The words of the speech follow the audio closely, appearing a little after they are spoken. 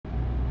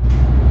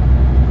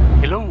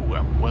Hello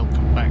and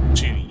welcome back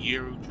to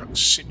Euro Truck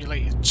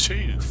Simulator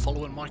 2,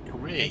 following my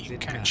career. You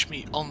catch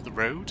me on the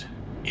road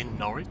in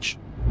Norwich,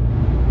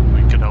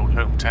 my good old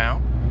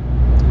hometown,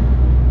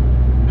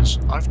 because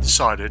I've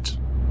decided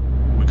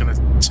we're going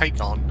to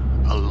take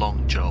on a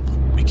long job.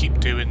 We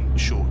keep doing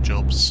short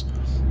jobs.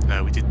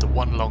 We did the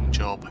one long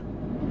job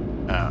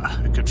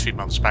a good few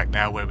months back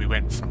now, where we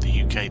went from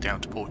the UK down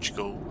to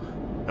Portugal.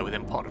 We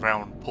then potted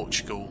around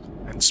Portugal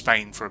and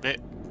Spain for a bit.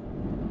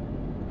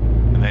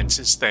 And then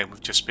since then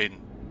we've just been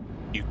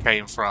UK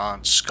and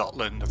France,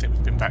 Scotland, I think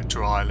we've been back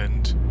to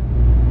Ireland.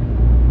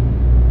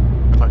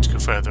 I'd like to go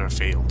further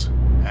afield,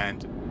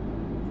 and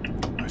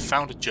I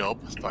found a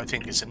job that I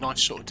think is a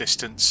nice sort of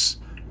distance.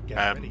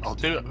 I'll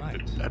do it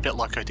a bit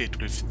like I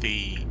did with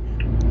the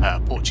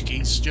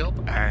Portuguese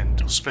job,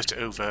 and I'll split it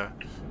over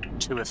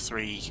 2 or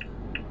 3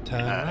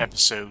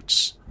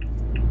 episodes.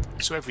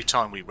 So every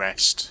time we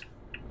rest,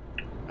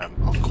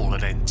 I'll call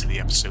an end to the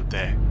episode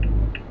there.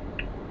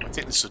 I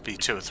think this would be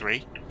 2 or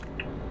 3,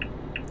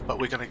 but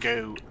we're going to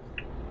go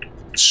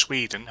to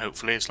Sweden,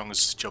 hopefully, as long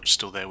as the job's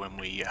still there when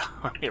we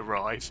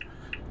arrive.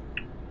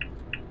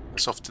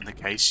 That's often the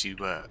case. You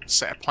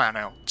set a plan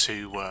out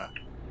to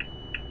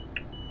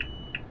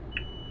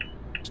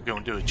go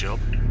and do a job.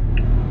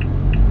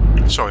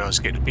 Sorry, I was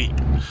getting a beep.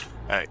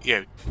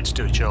 To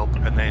do a job,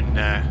 and then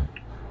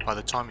by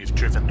the time you've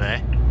driven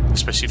there,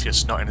 especially if you're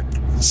not in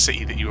a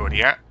city that you're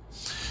already at,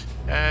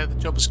 the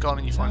job is gone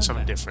and you find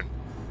something different.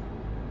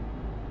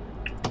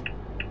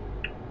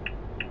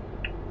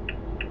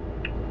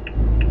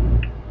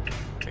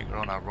 We're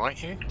on our right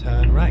here.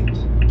 Turn right.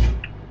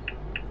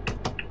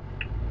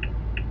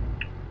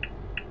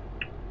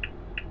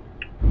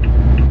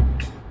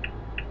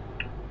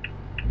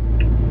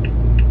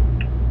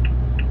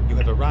 You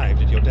have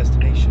arrived at your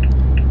destination.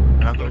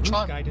 And I'm going to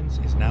try. Guidance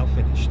is now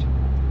finished.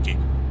 Okay.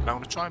 I'm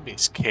going to try and be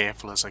as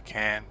careful as I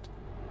can.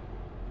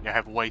 I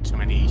have way too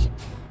many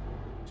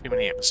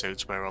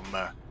episodes where I'm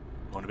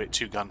going a bit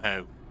too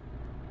gung-ho.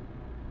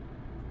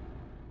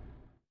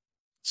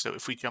 So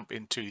if we jump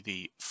into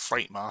the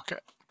freight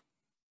market.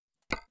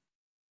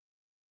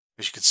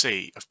 As you can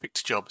see, I've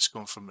picked a job that's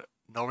gone from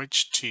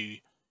Norwich to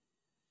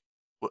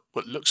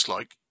what looks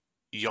like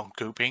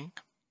Jonkoping.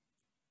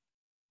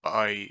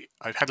 I've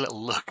had a little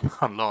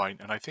look online,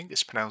 and I think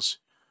it's pronounced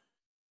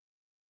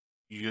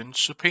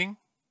Jonkoping,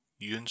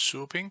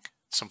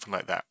 something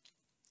like that.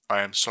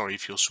 I am sorry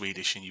if you're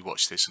Swedish and you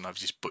watch this and I've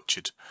just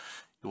butchered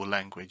your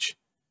language.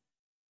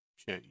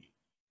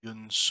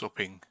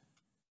 Jonkoping,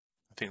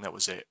 I think that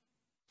was it.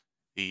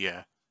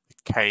 The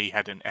K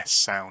had an S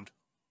sound.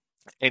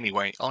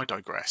 Anyway, I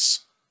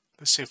digress.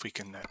 Let's see if we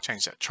can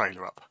change that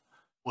trailer up.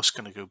 What's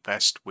going to go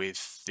best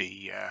with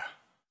the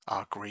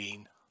our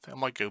green? I think I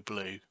might go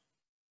blue.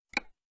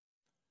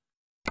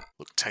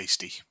 Look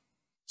tasty.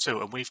 So,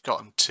 and we've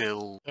got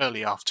until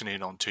early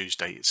afternoon on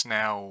Tuesday. It's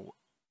now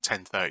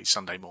 10:30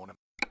 Sunday morning.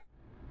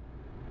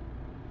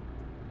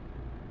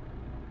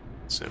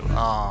 So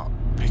our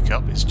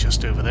pickup is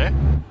just over there.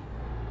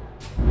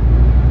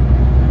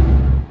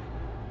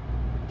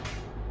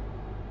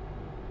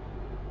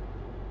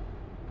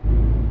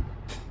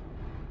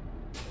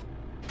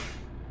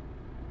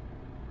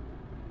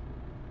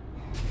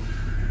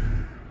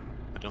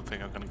 I don't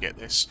think I'm going to get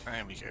this.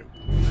 There we go.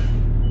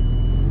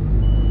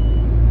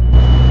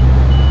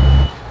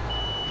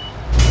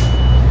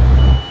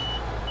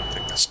 I don't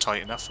think that's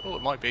tight enough. Oh,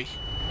 it might be.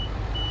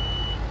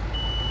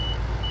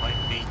 Might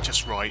be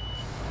just right.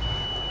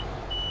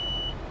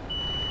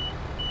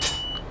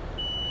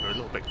 We're a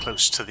little bit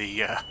close to the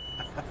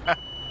the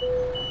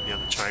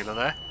other trailer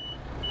there.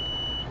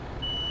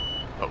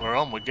 But we're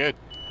on, we're good.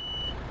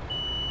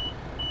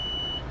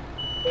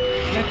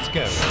 Let's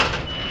go.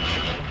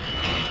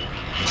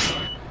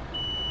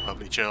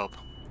 Lovely job.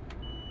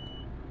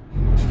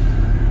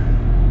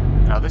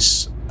 Now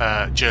this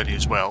journey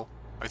as well,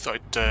 I thought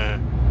I'd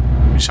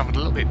do something a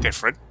little bit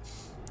different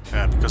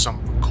because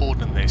I'm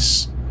recording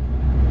this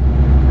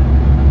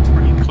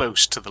pretty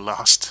close to the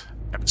last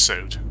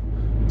episode.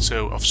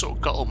 So I've sort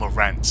of got all my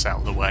rants out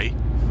of the way.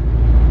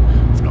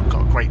 I've not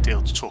got a great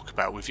deal to talk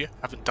about with you.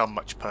 I haven't done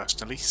much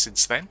personally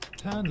since then.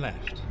 Turn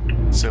left.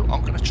 So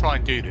I'm going to try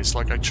and do this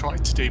like I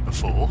tried to do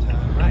before.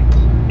 Turn right.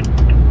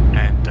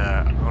 And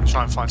I'm going to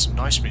try and find some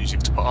nice music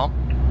to put on,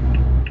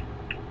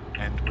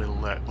 and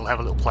we'll have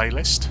a little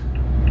playlist.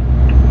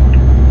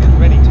 Get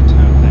ready to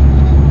turn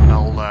left. And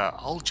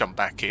I'll jump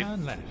back in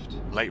Turn left.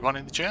 later on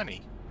in the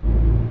journey.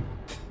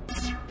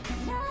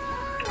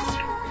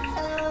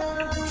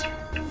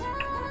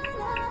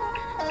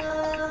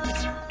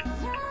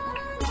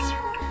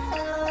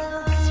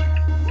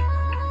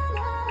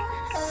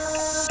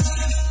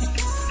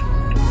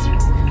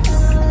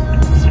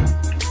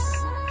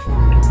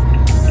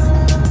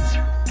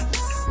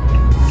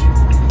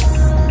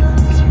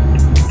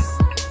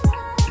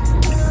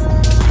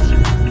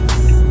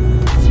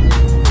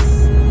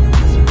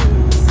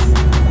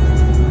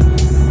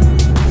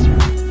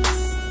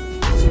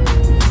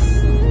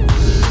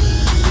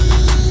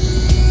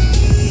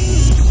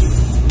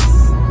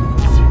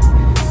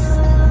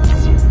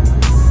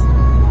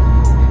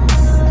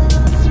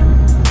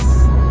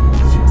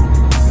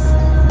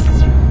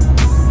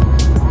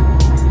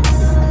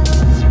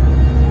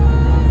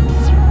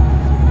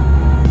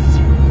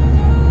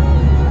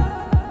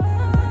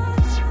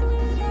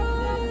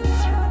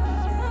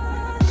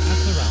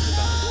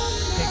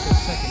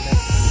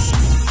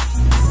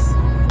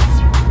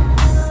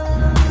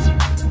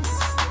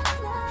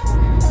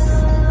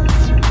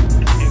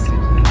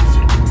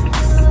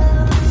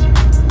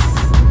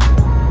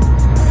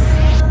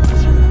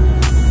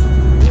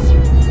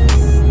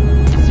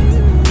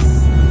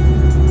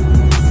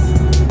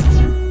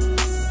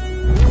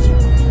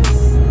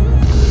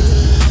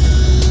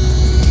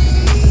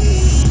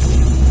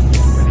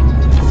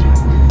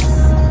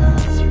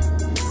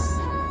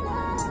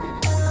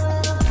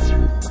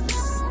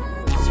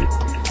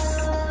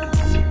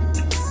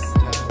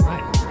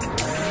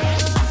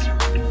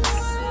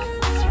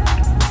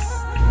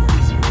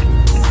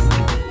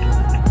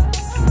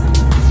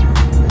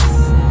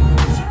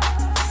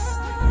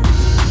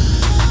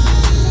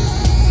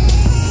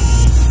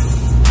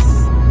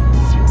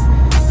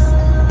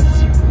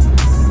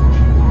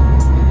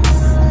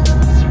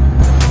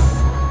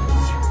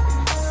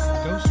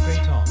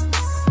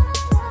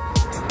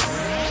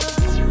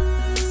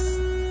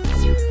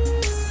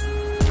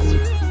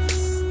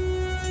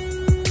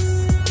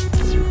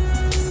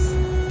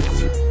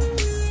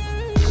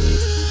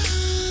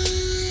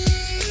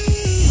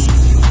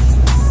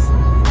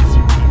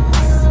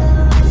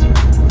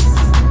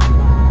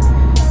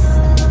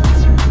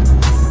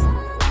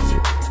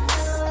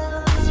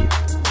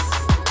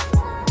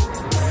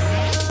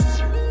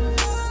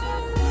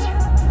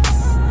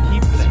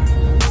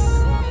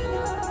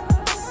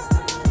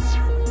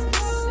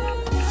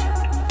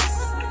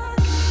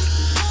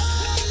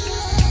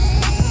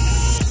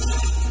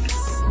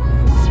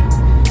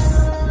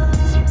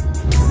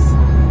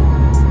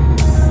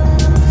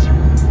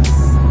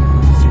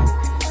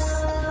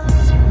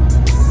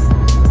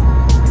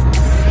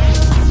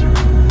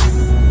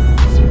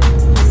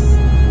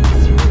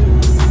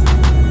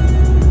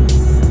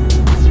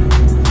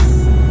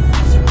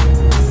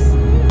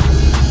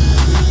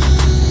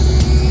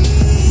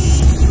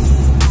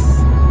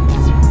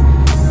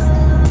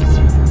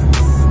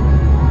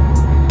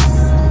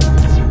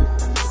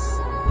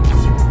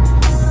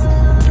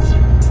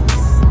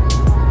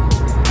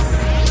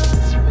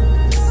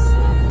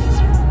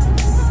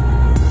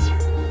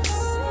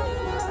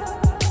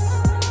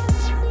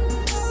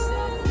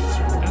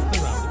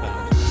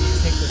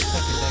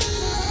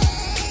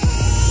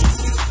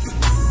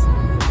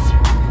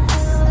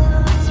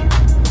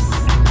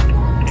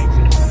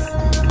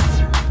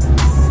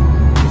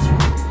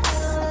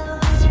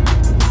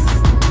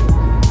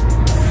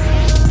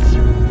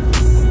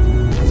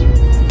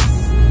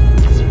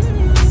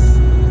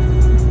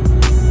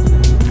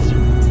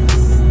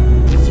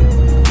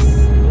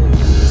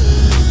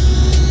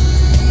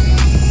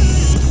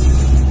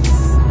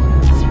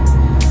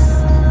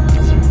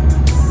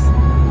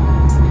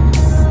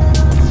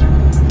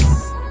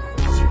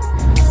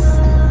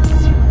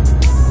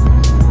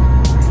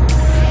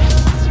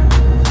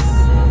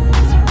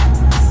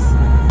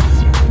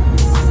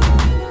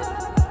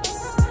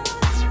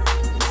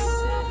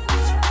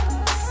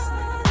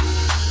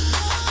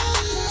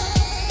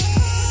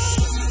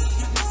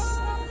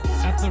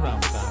 the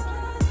roundabout,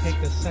 take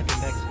the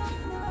second exit.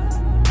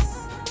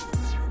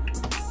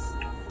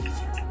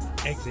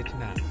 Exit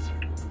now.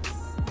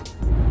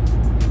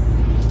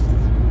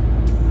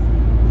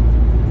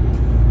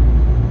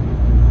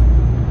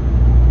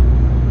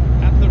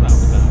 At the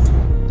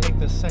roundabout, take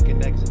the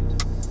second exit.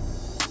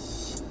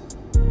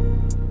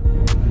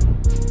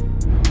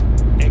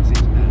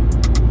 Exit now.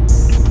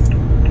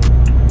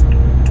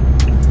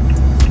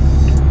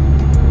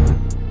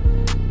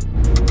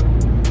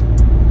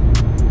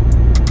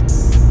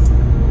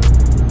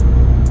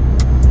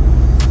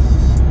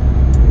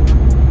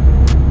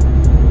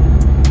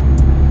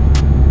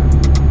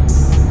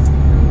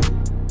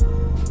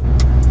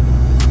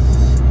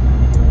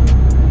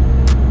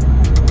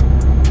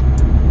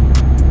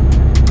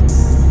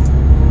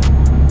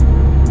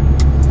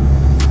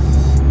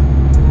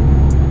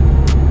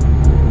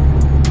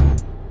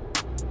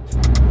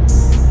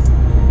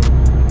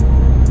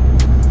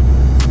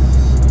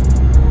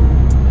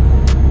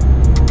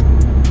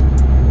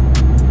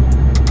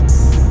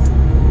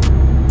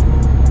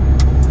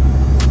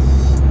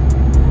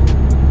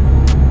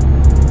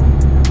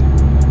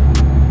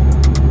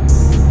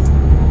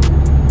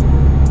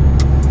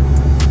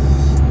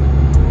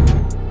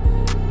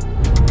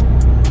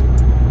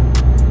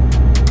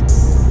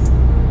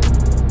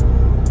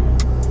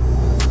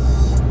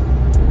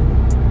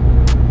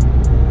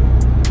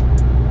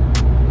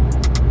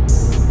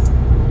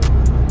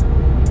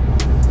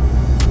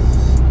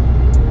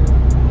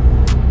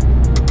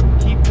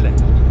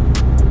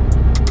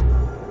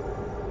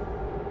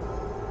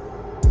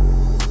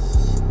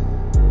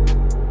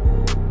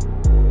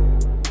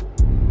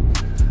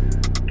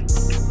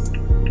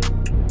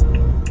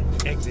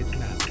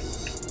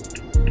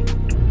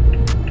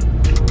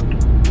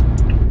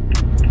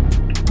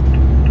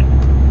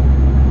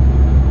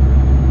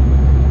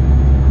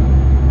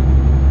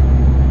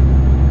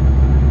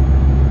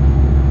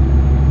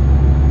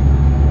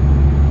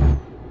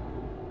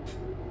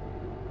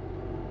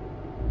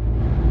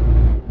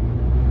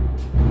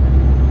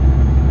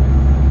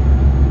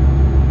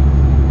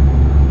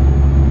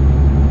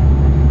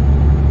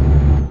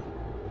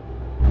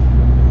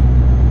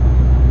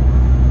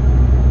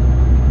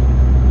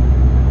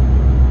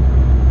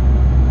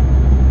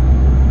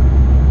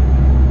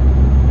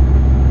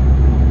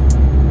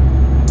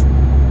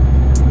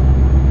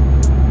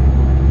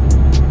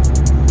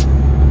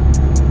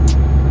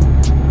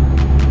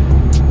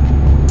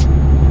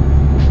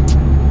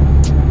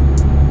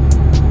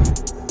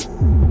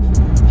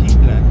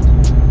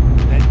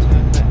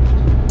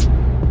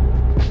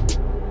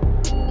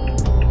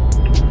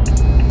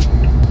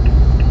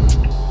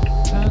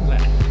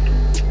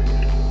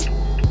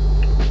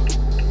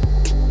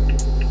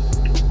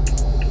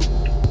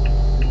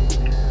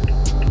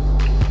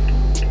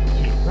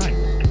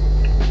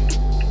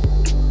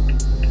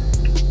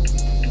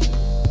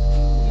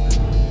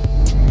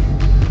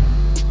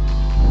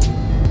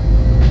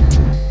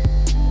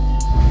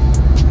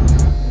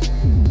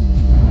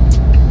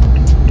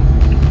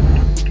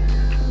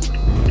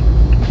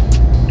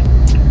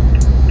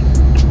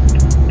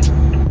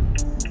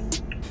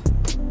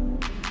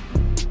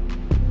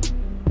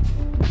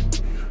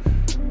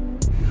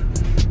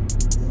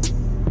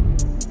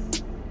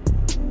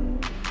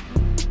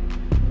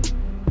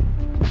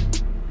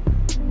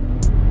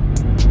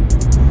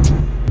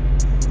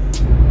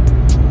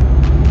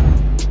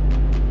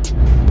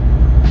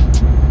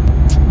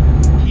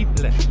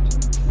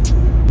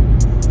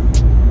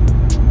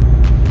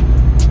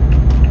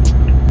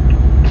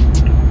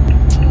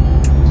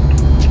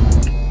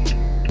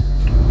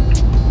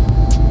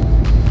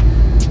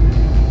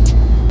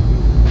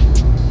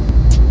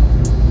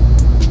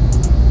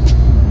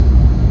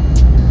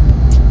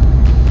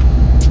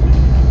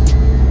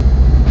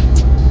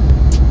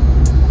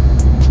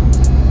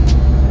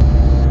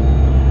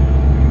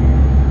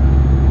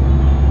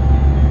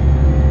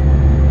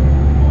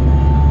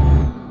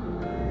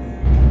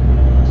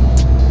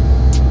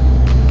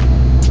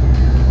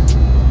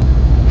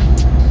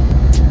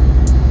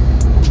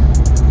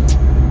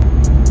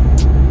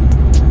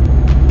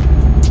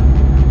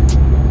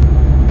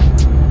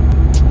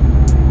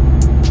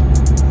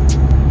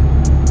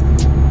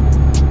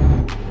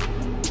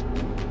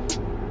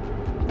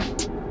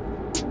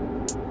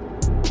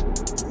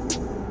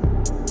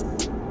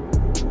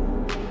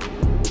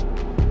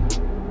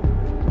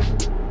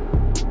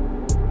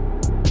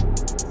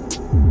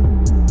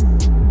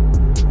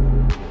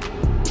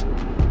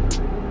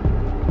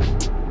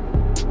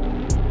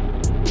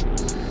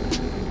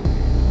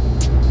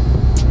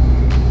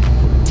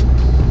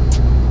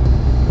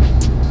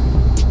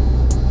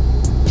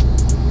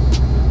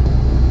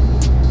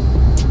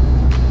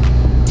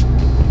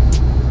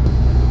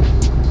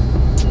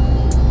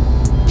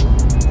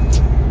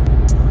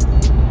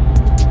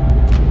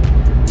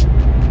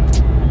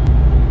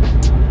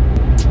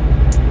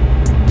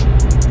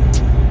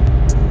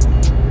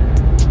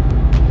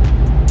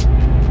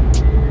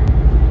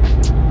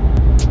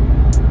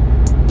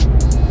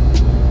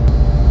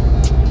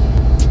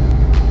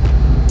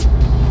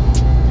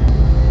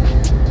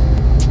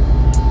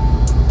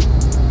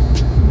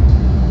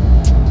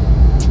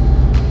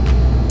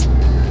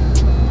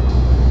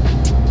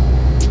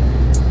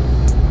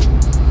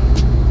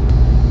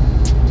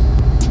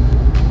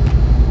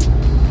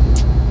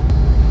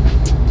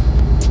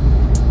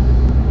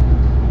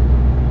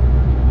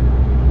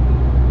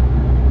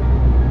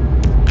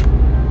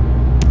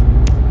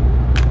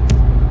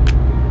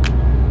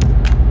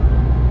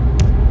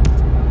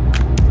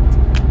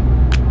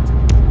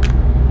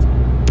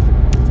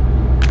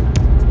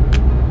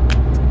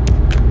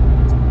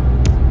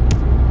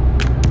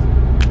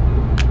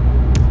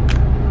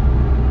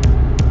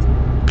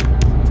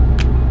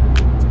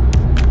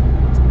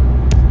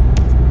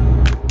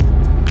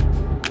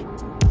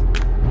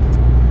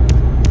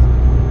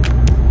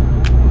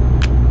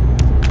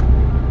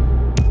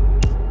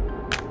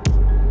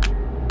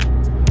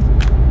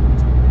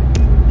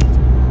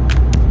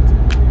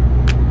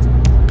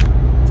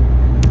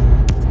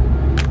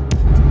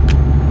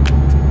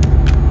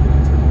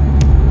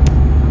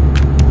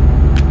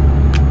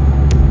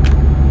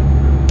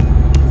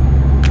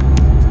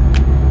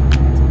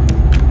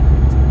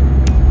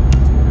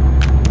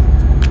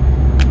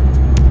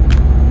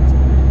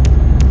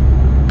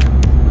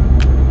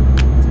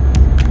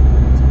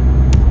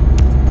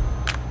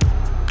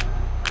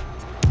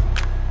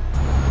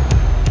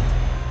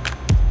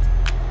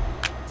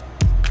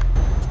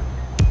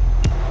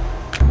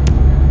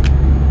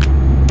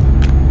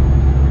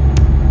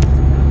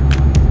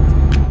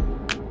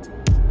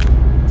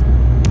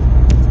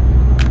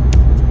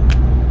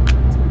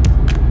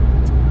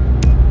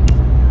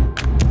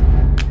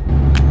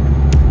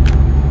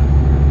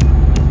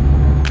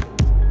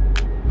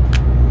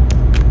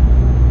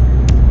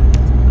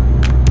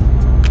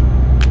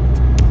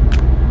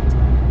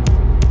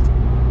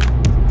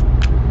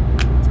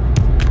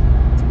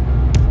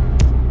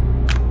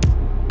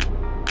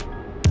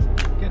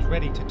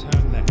 ready to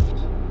turn left.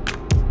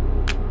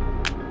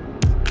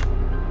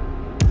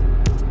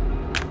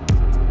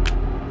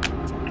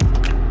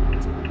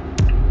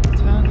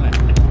 Turn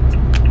left.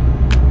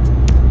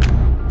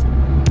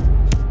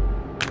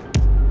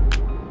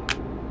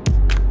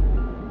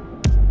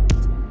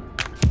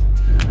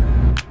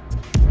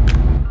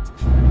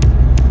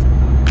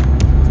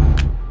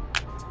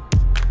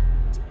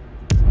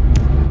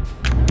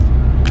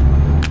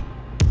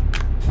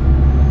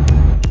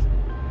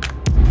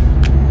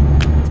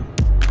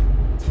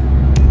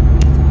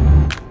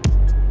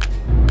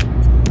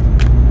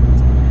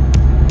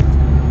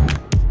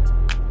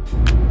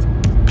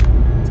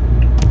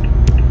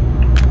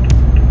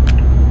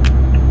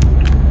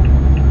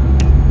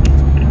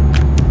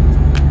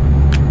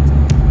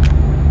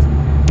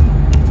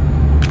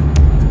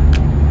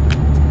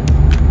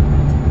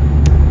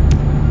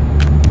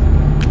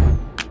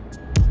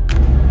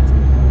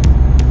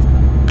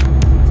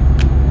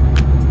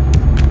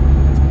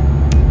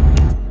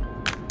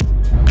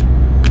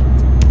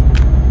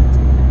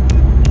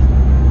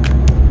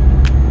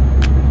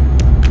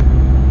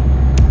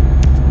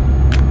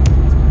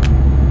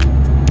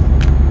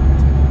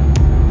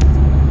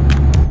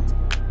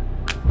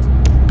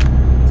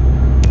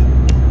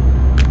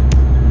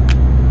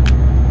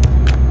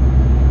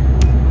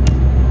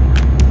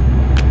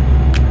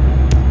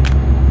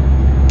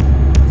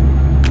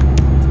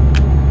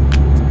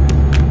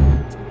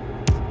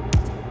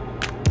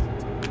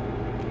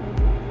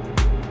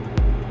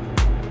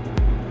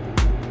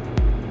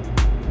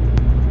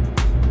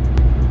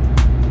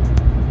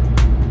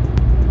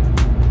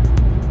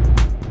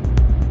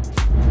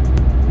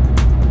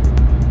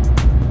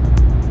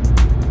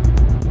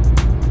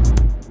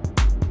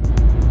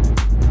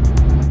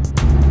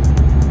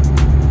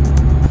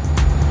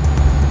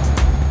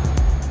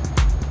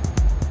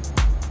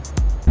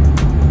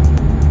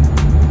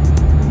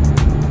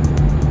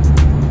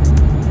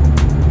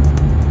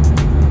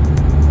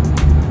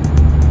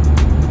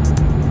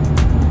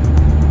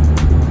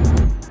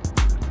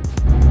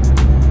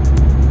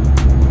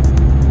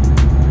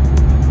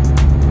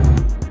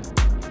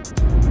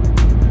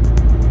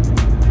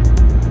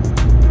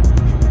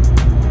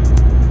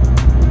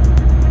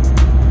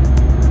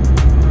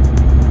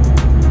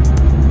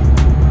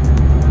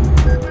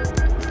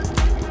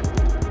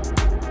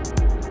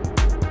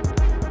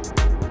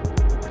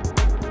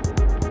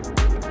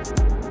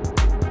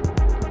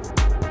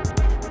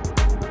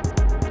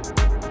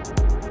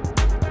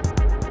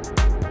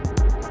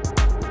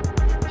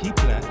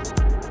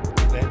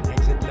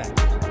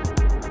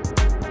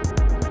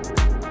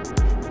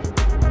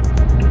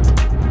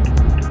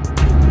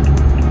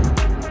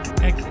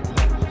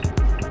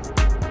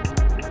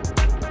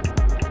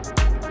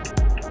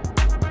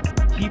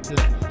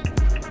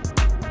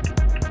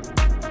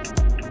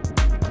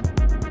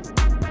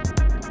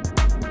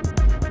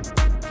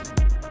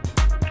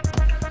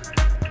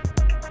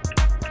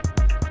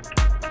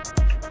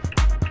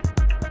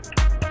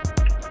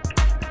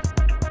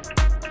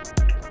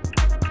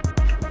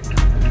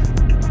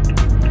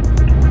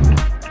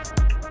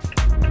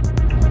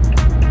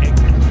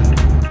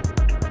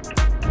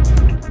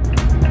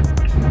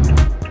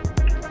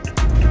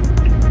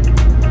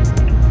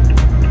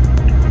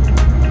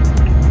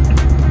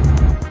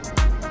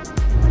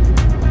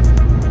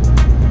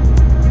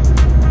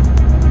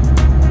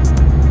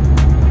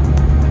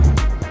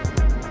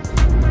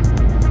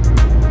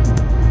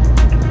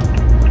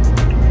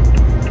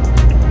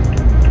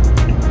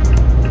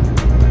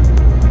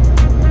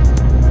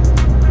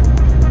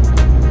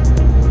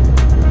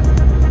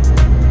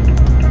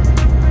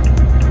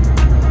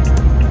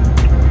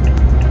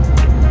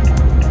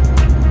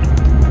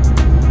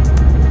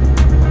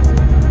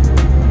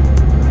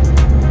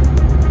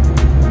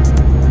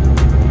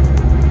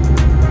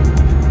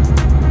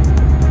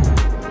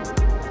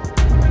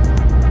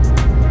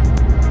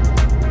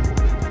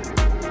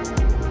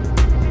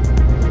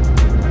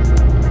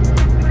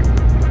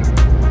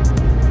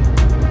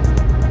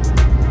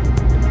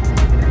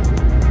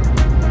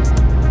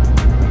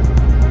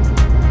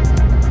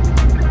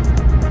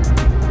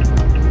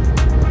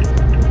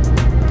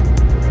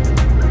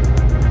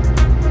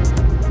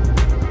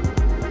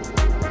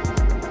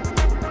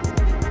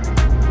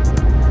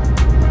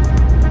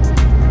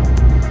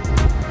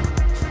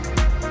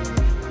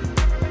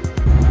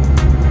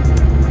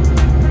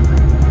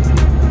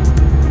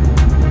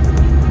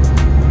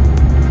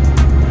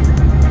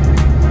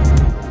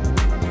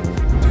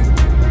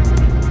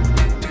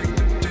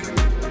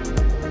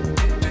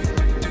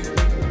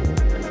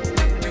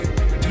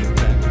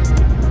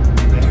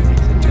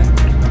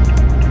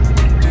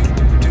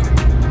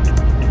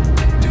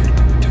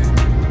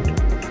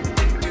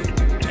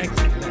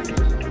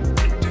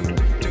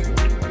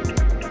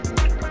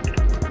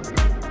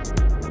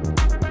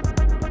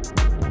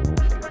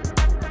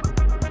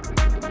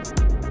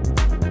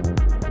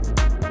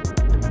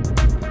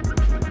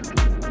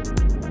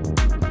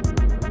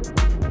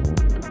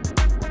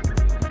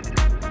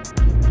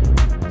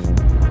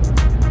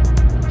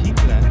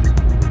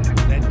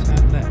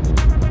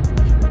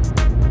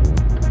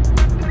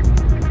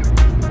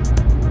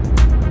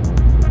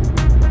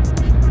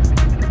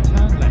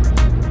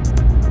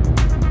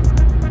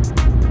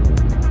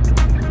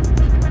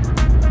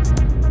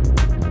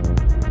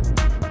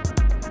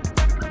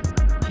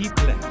 Keep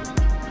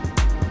left.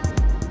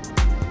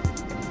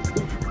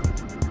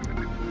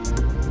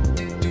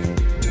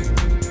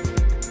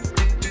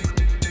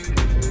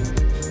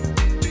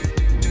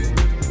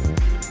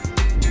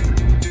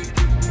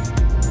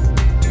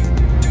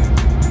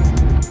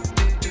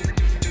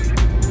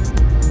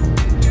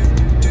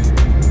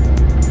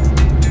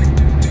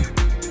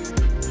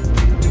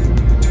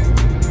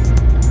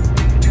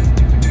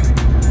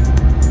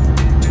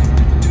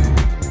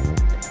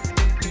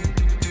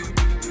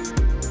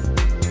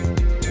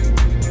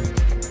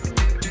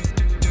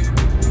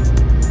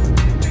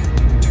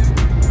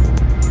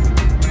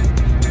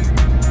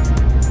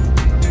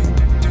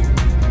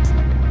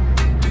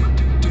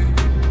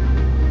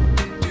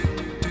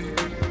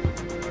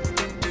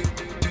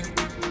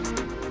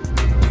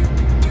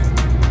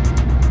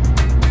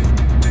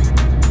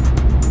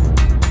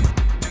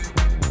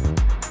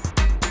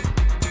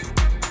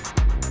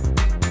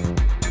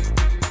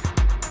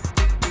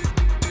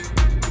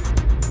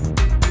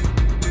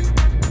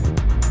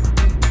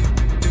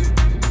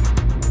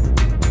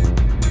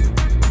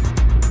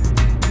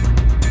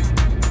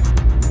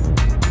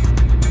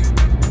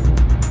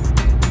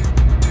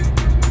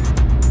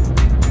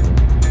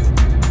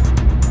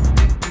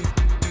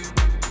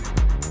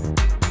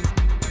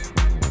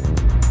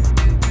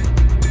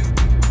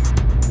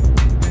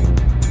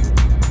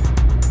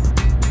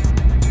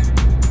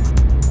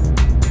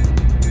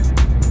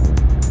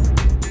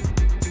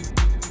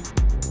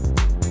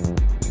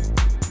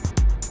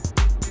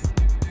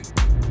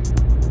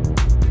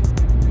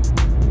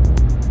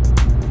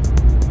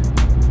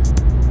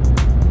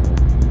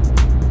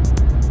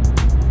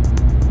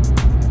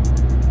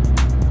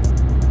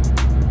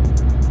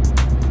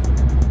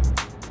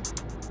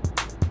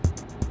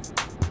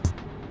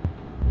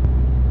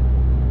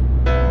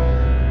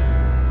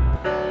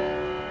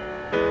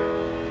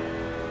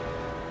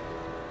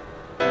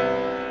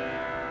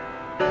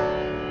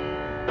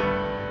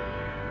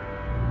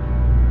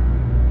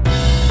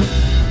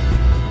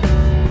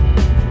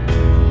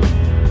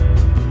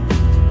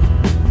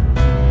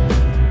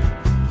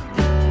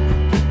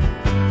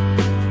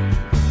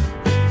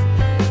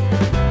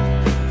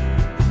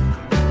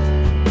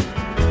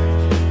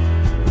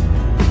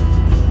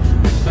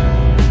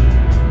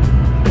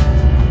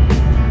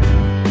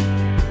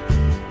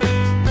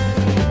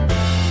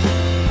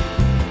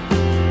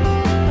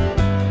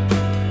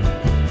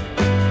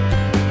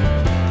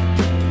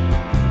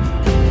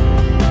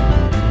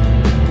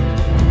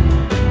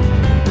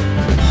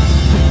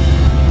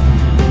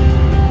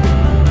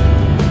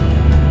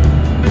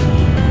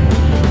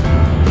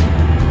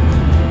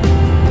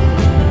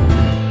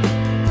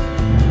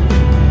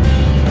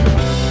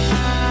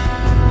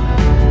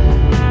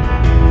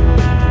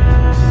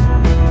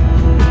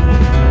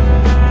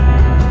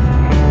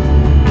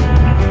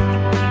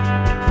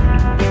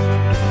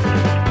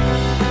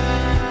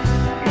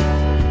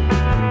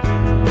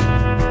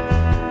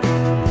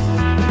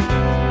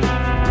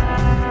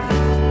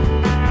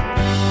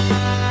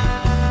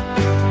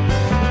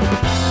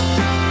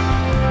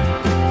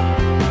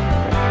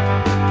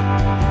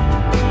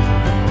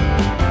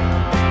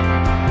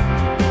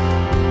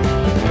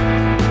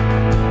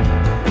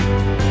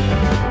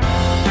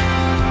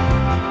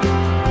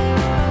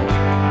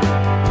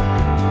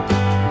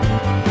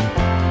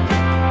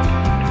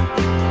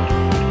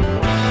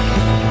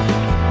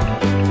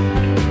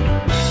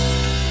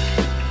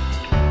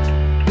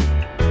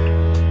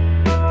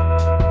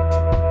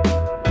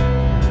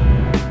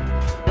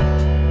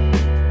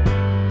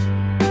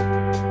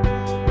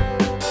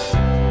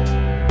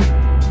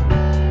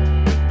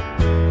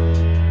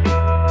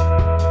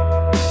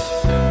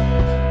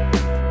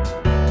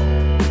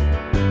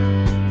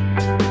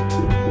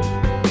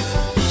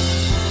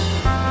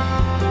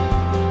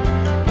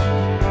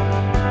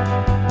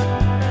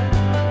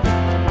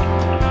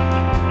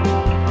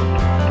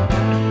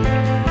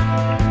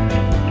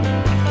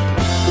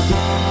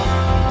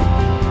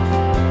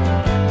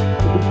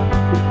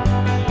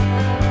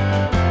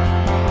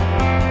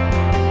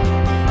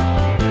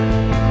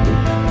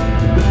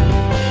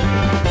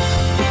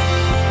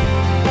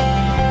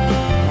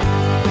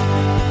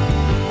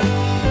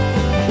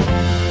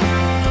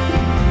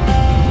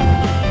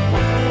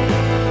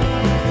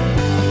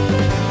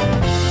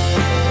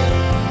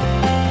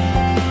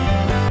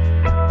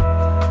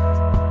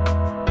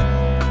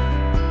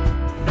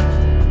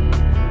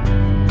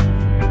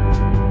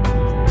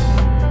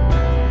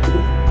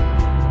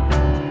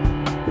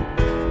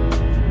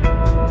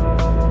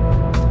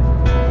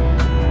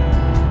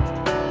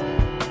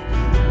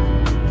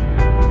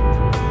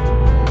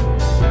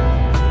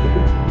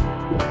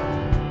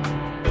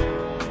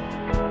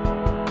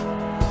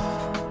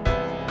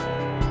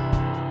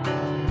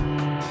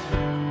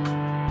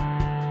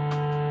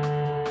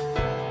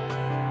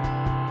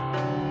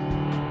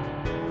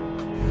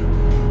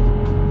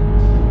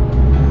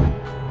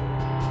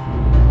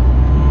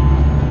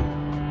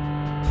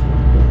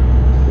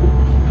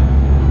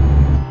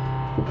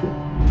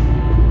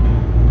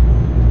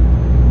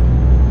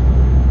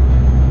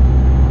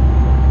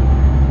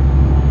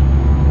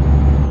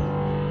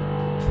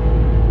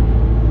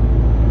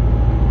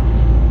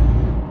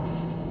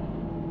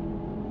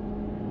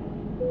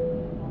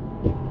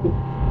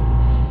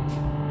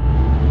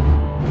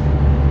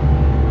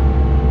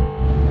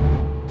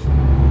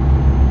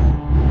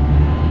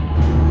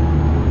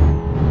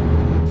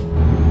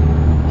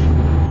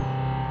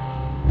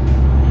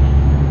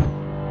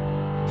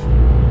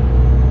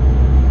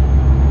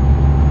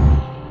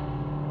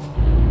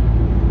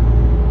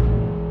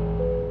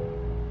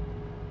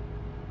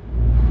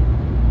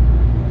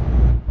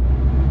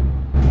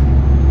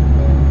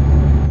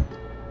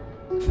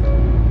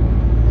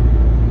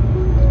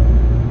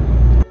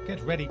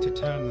 ready to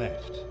turn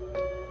left.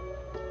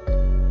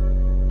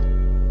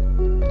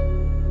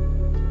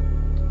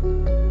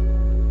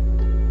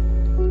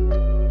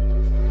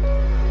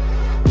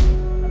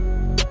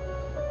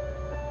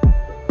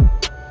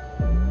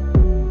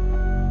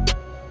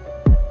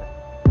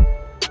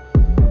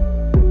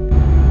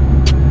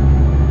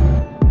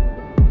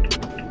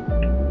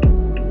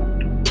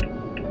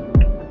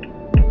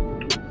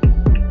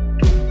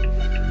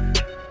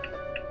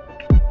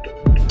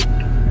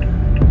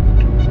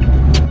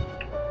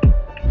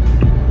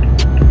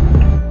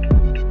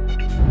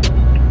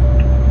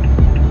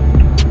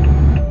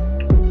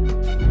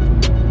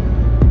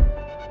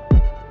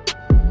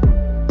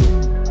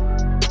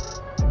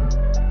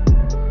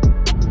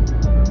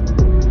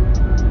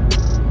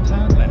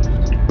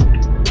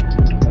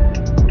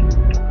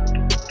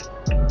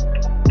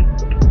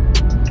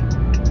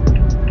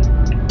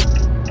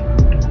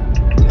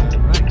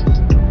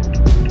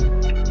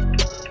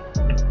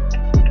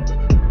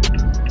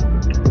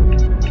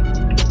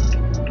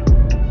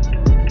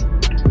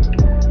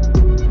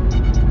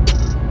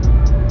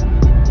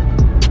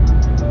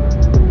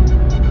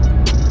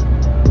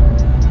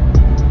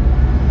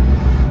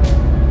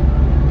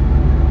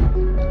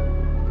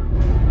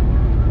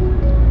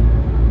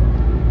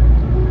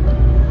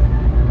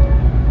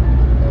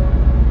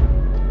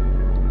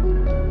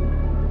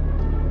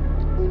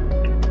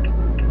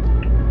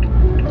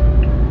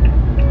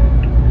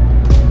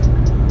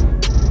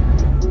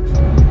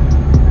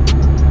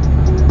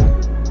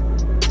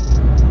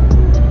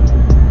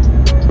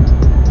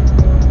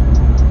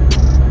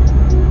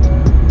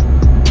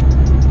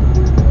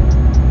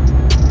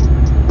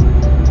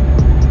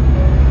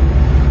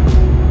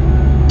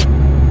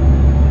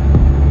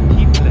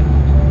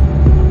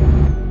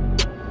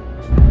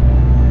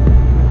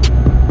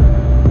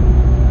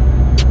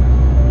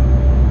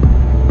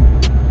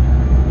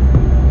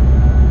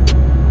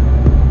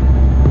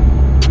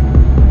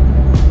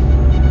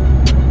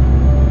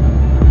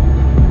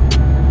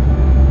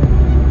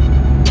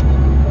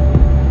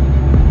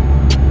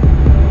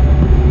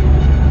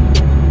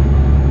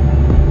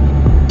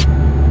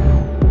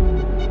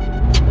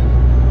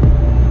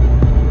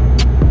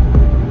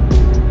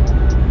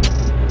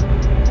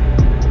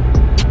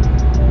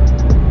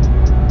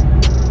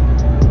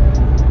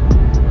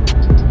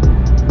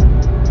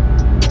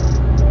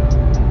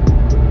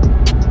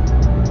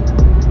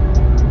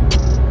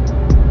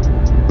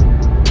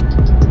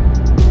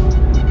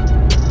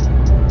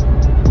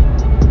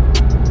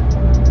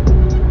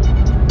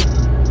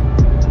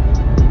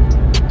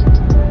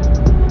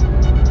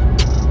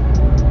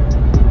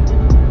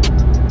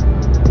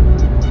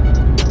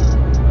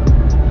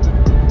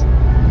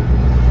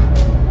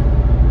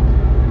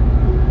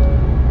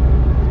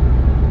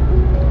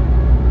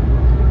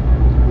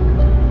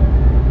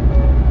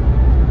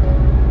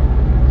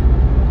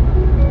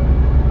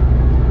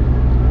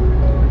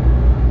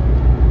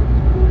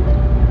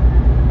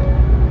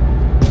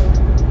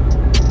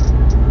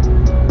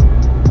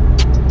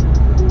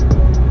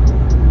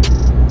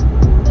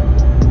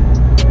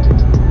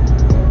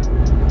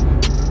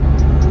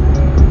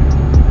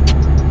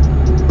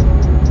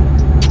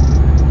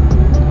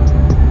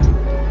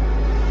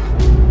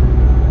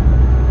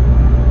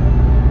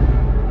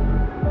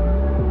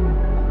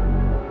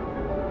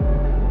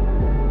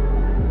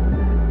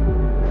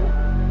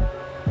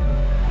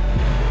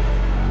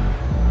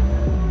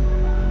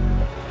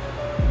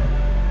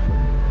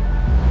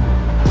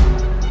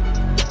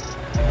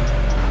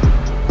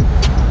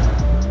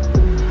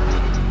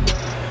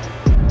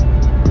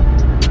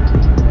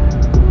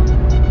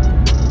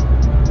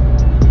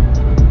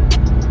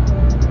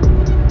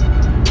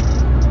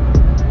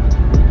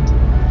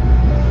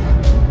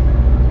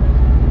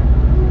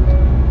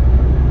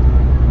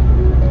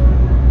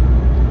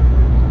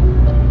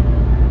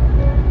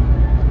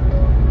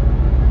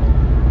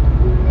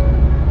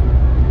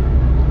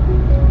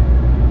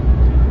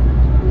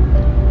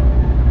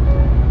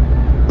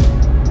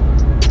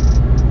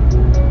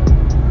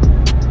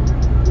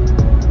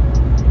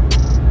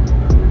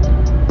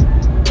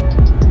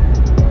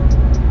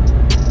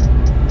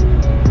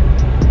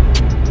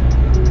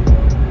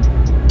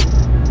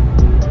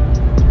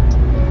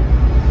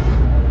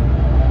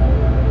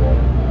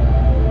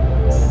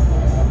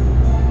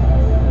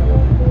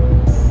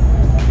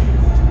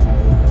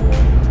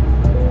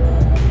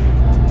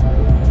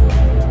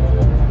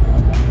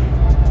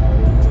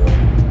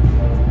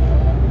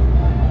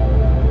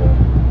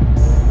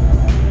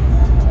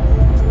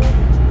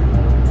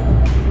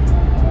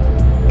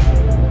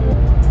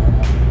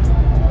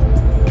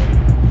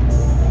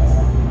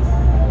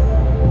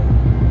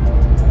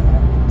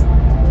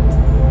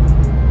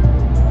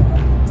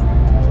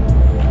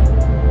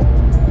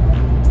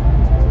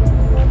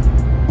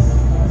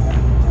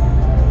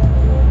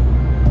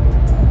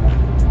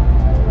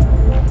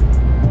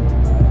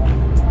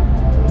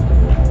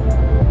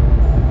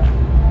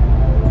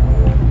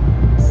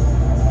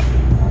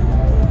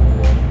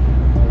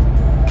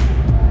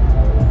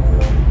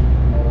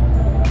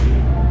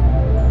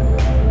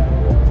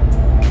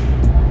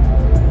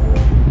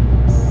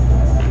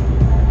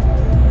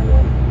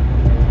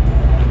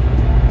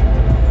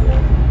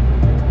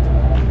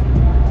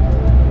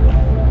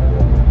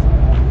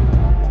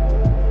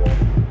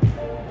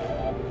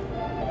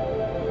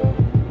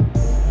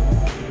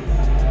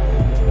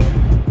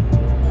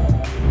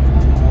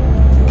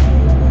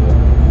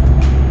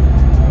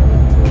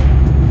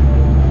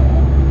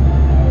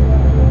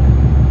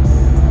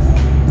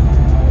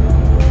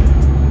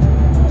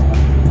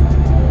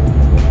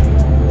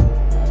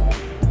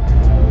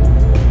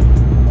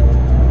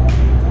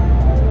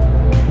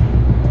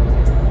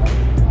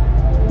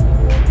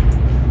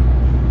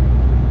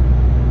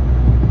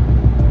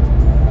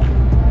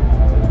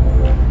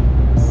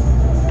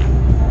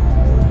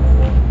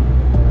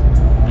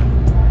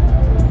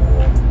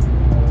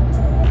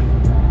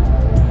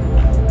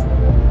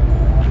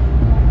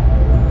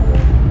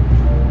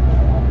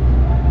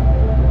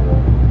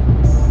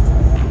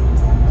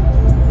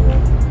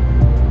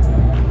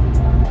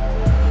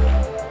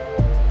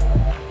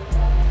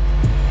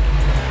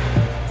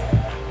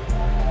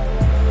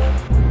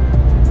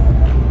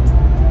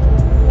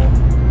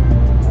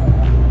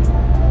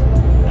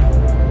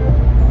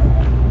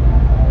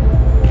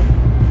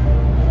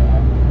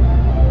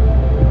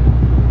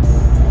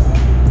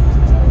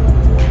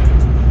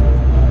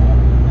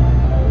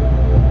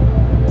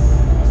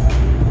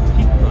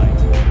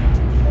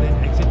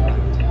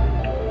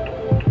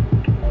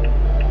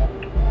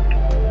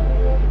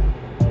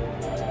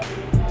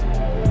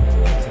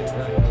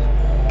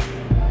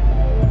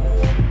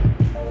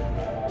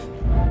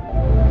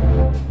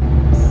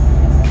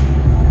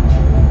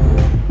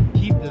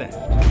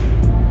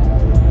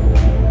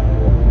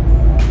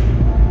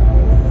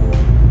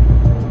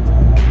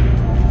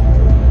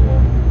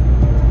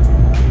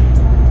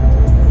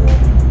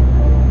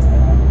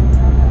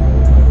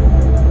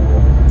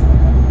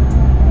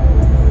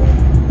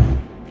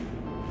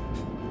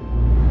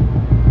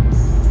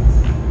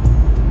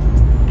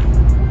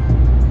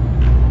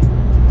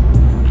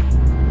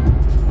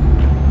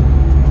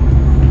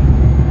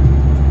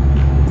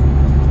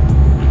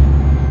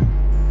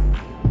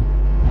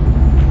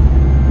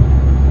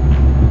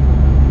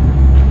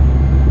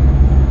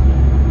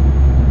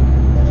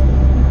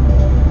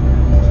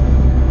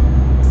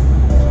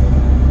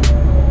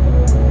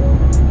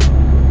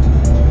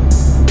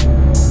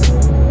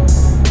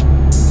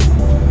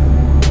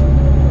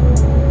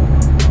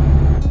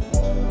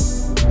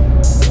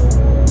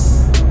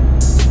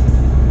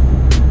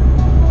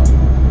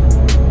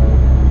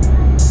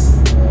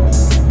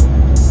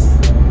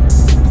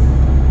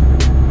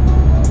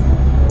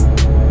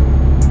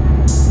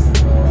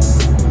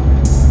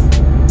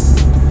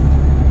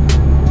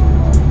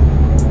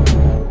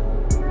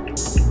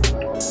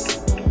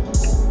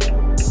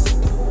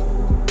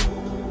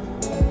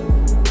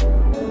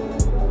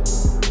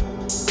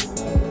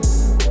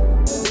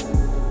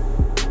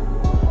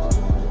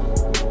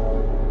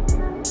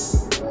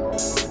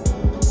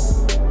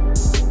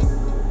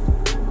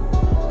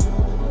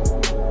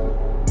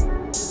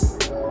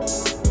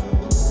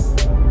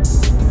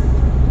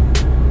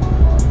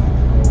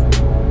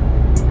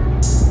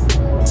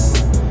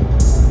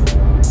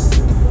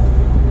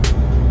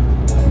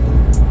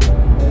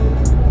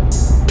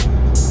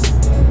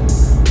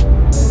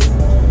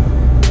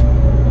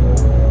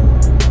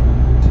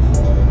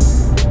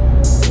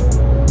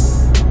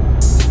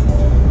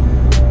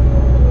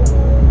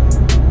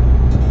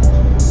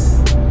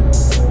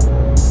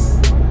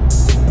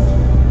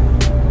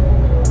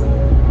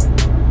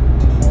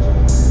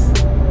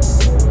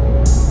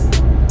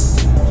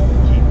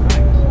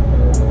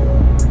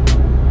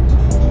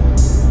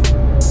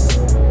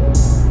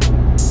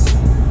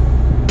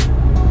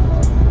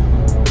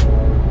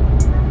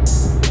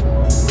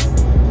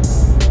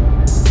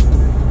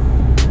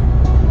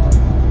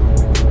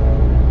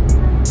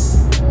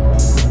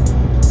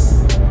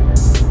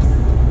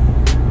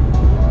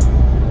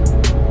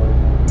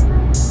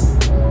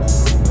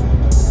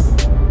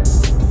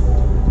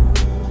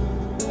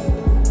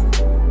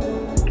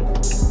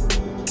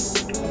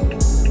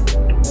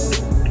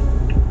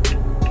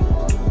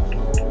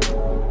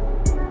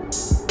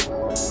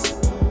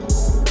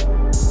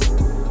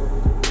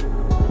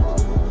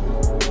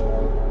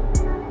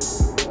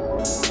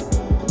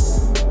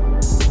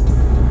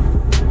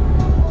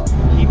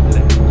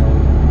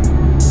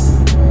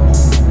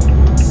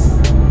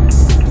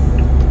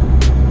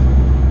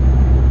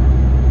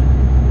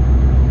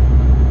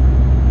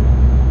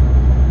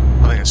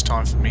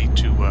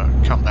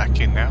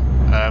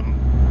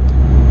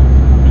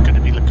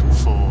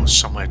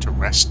 to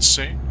rest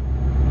soon.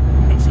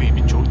 Hopefully you've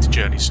enjoyed the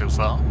journey so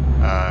far.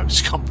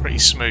 It's gone pretty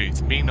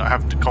smooth. Me not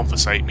having to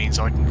conversate means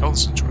I can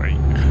concentrate.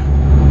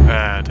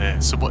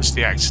 So watch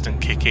the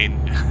accident kick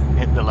in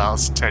the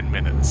last 10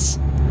 minutes.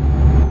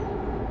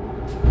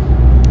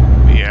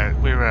 But yeah,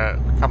 we're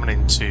coming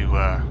into,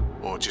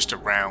 or just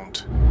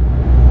around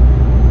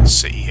the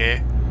city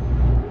here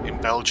in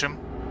Belgium.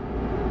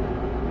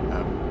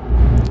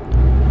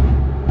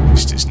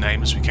 Missed its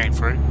name as we came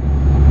through.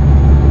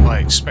 I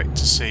expect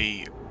to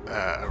see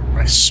a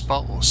rest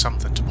spot or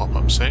something to pop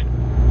up soon.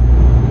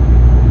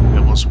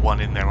 There was one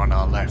in there on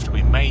our left.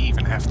 We may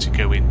even have to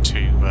go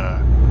into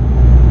the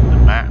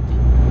map,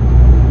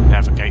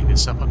 navigate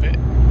this up a bit.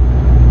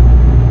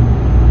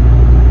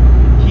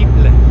 Keep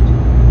left.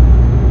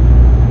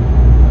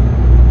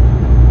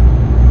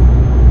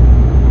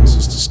 This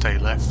is to stay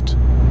left.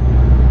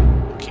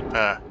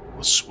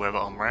 We'll swerve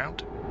it on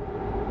round.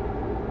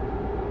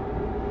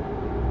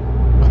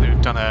 I think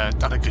we've done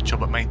a good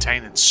job at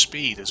maintaining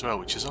speed as well,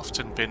 which has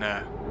often been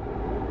a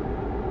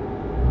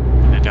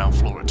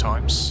downfall at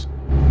times.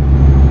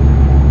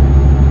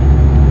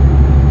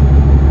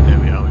 There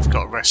we are. We've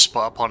got a rest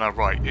spot up on our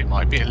right. It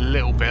might be a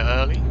little bit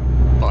early,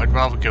 but I'd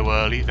rather go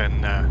early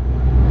than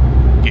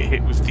get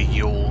hit with the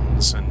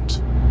yawns and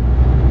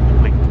the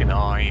blinking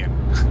eye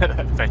and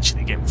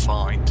eventually get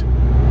fined.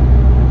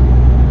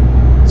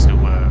 So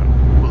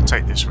we'll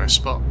take this rest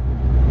spot.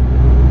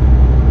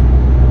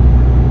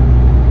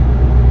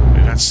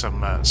 We've had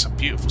some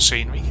beautiful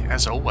scenery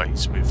as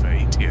always with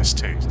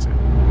ETS2. So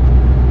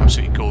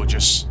absolutely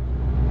gorgeous.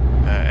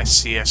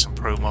 SCS and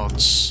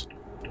ProMods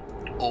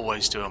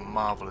always do a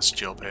marvellous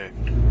job here.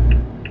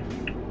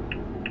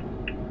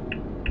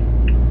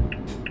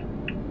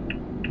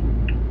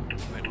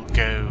 They will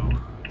go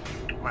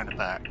round the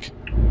back.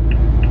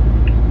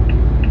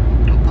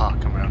 We'll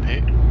park around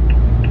here.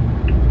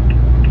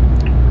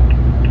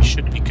 We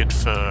should be good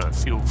for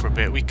fuel for a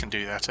bit. We can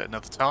do that at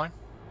another time.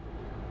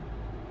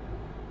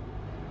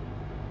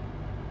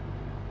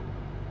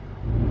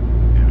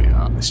 There we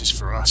are. This is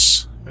for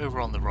us. Over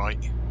on the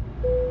right.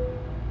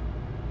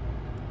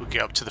 We'll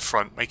get up to the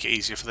front, make it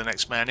easier for the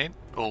next man in,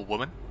 or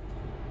woman.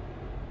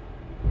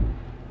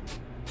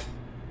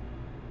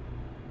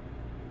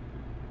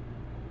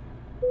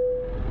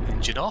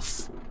 Engine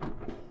off.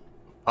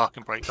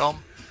 Parking brake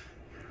on.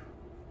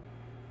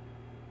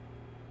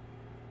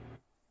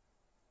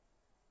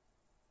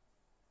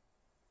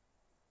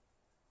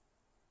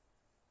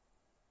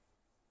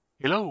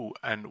 Hello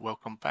and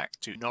welcome back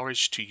to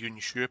Norwich to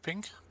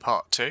Jonkoping,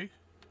 part 2.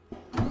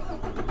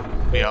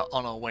 We are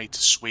on our way to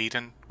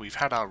Sweden. We've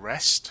had our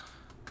rest.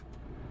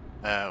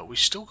 We've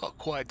still got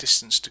quite a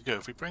distance to go.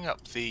 If we bring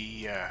up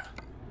the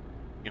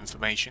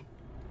information.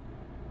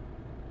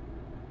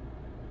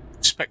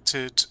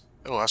 Expected...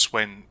 Oh, that's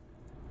when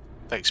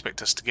they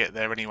expect us to get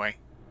there anyway.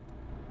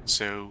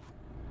 So...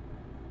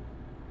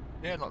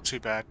 yeah, not too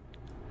bad.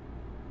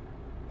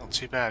 Not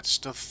too bad.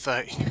 Still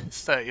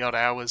 30 odd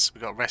hours.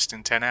 We've got rest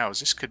in 10 hours.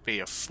 This could be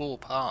a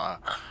 4-parter.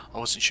 I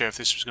wasn't sure if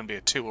this was going to be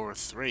a 2 or a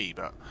 3,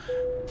 but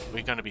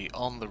we're going to be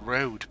on the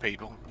road,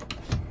 people.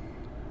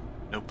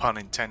 No pun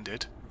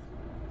intended.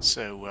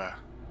 So,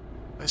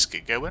 let's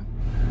get going.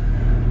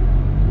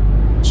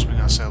 Swing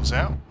ourselves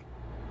out.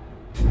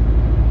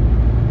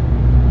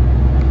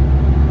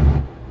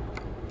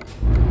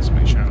 Let's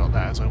make sure I got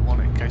that as I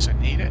want it in case I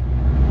need it.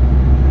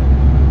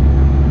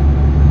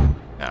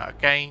 Now,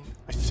 again,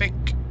 I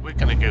think we're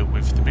going to go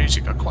with the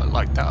music. I quite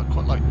like that. I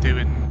quite like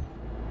doing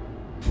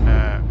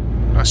not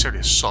necessarily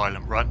a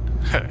silent run.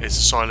 It's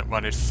a silent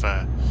run if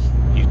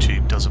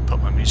YouTube doesn't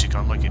put my music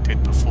on like it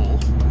did before.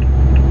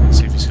 Let's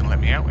see if he's going to let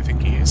me out. I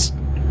think he is.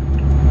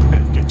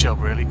 Good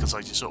job, really, because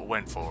I just sort of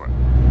went for it.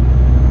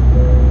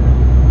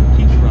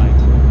 Keep right.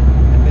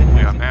 And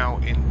then We are now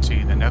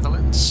into the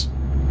Netherlands.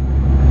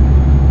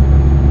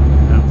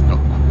 We've got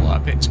quite a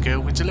bit to go.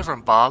 We're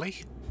delivering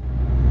barley.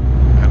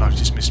 And I've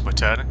just missed my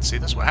turn. See,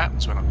 that's what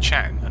happens when I'm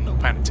chatting and not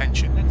paying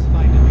attention. let's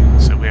find a new.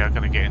 So we are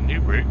going to get a new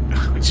route,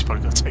 which is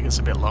probably going to take us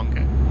a bit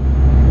longer.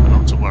 But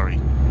not to worry.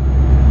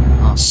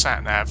 Our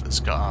sat-nav has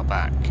got our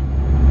back.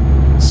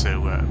 So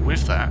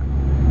with that,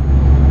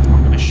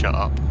 I'm going to shut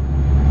up.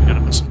 We're going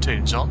to put some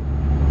tunes on.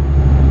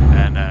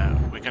 And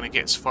we're going to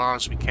get as far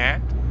as we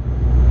can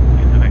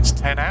in the next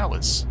 10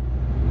 hours.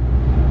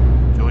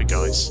 Enjoy,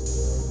 guys.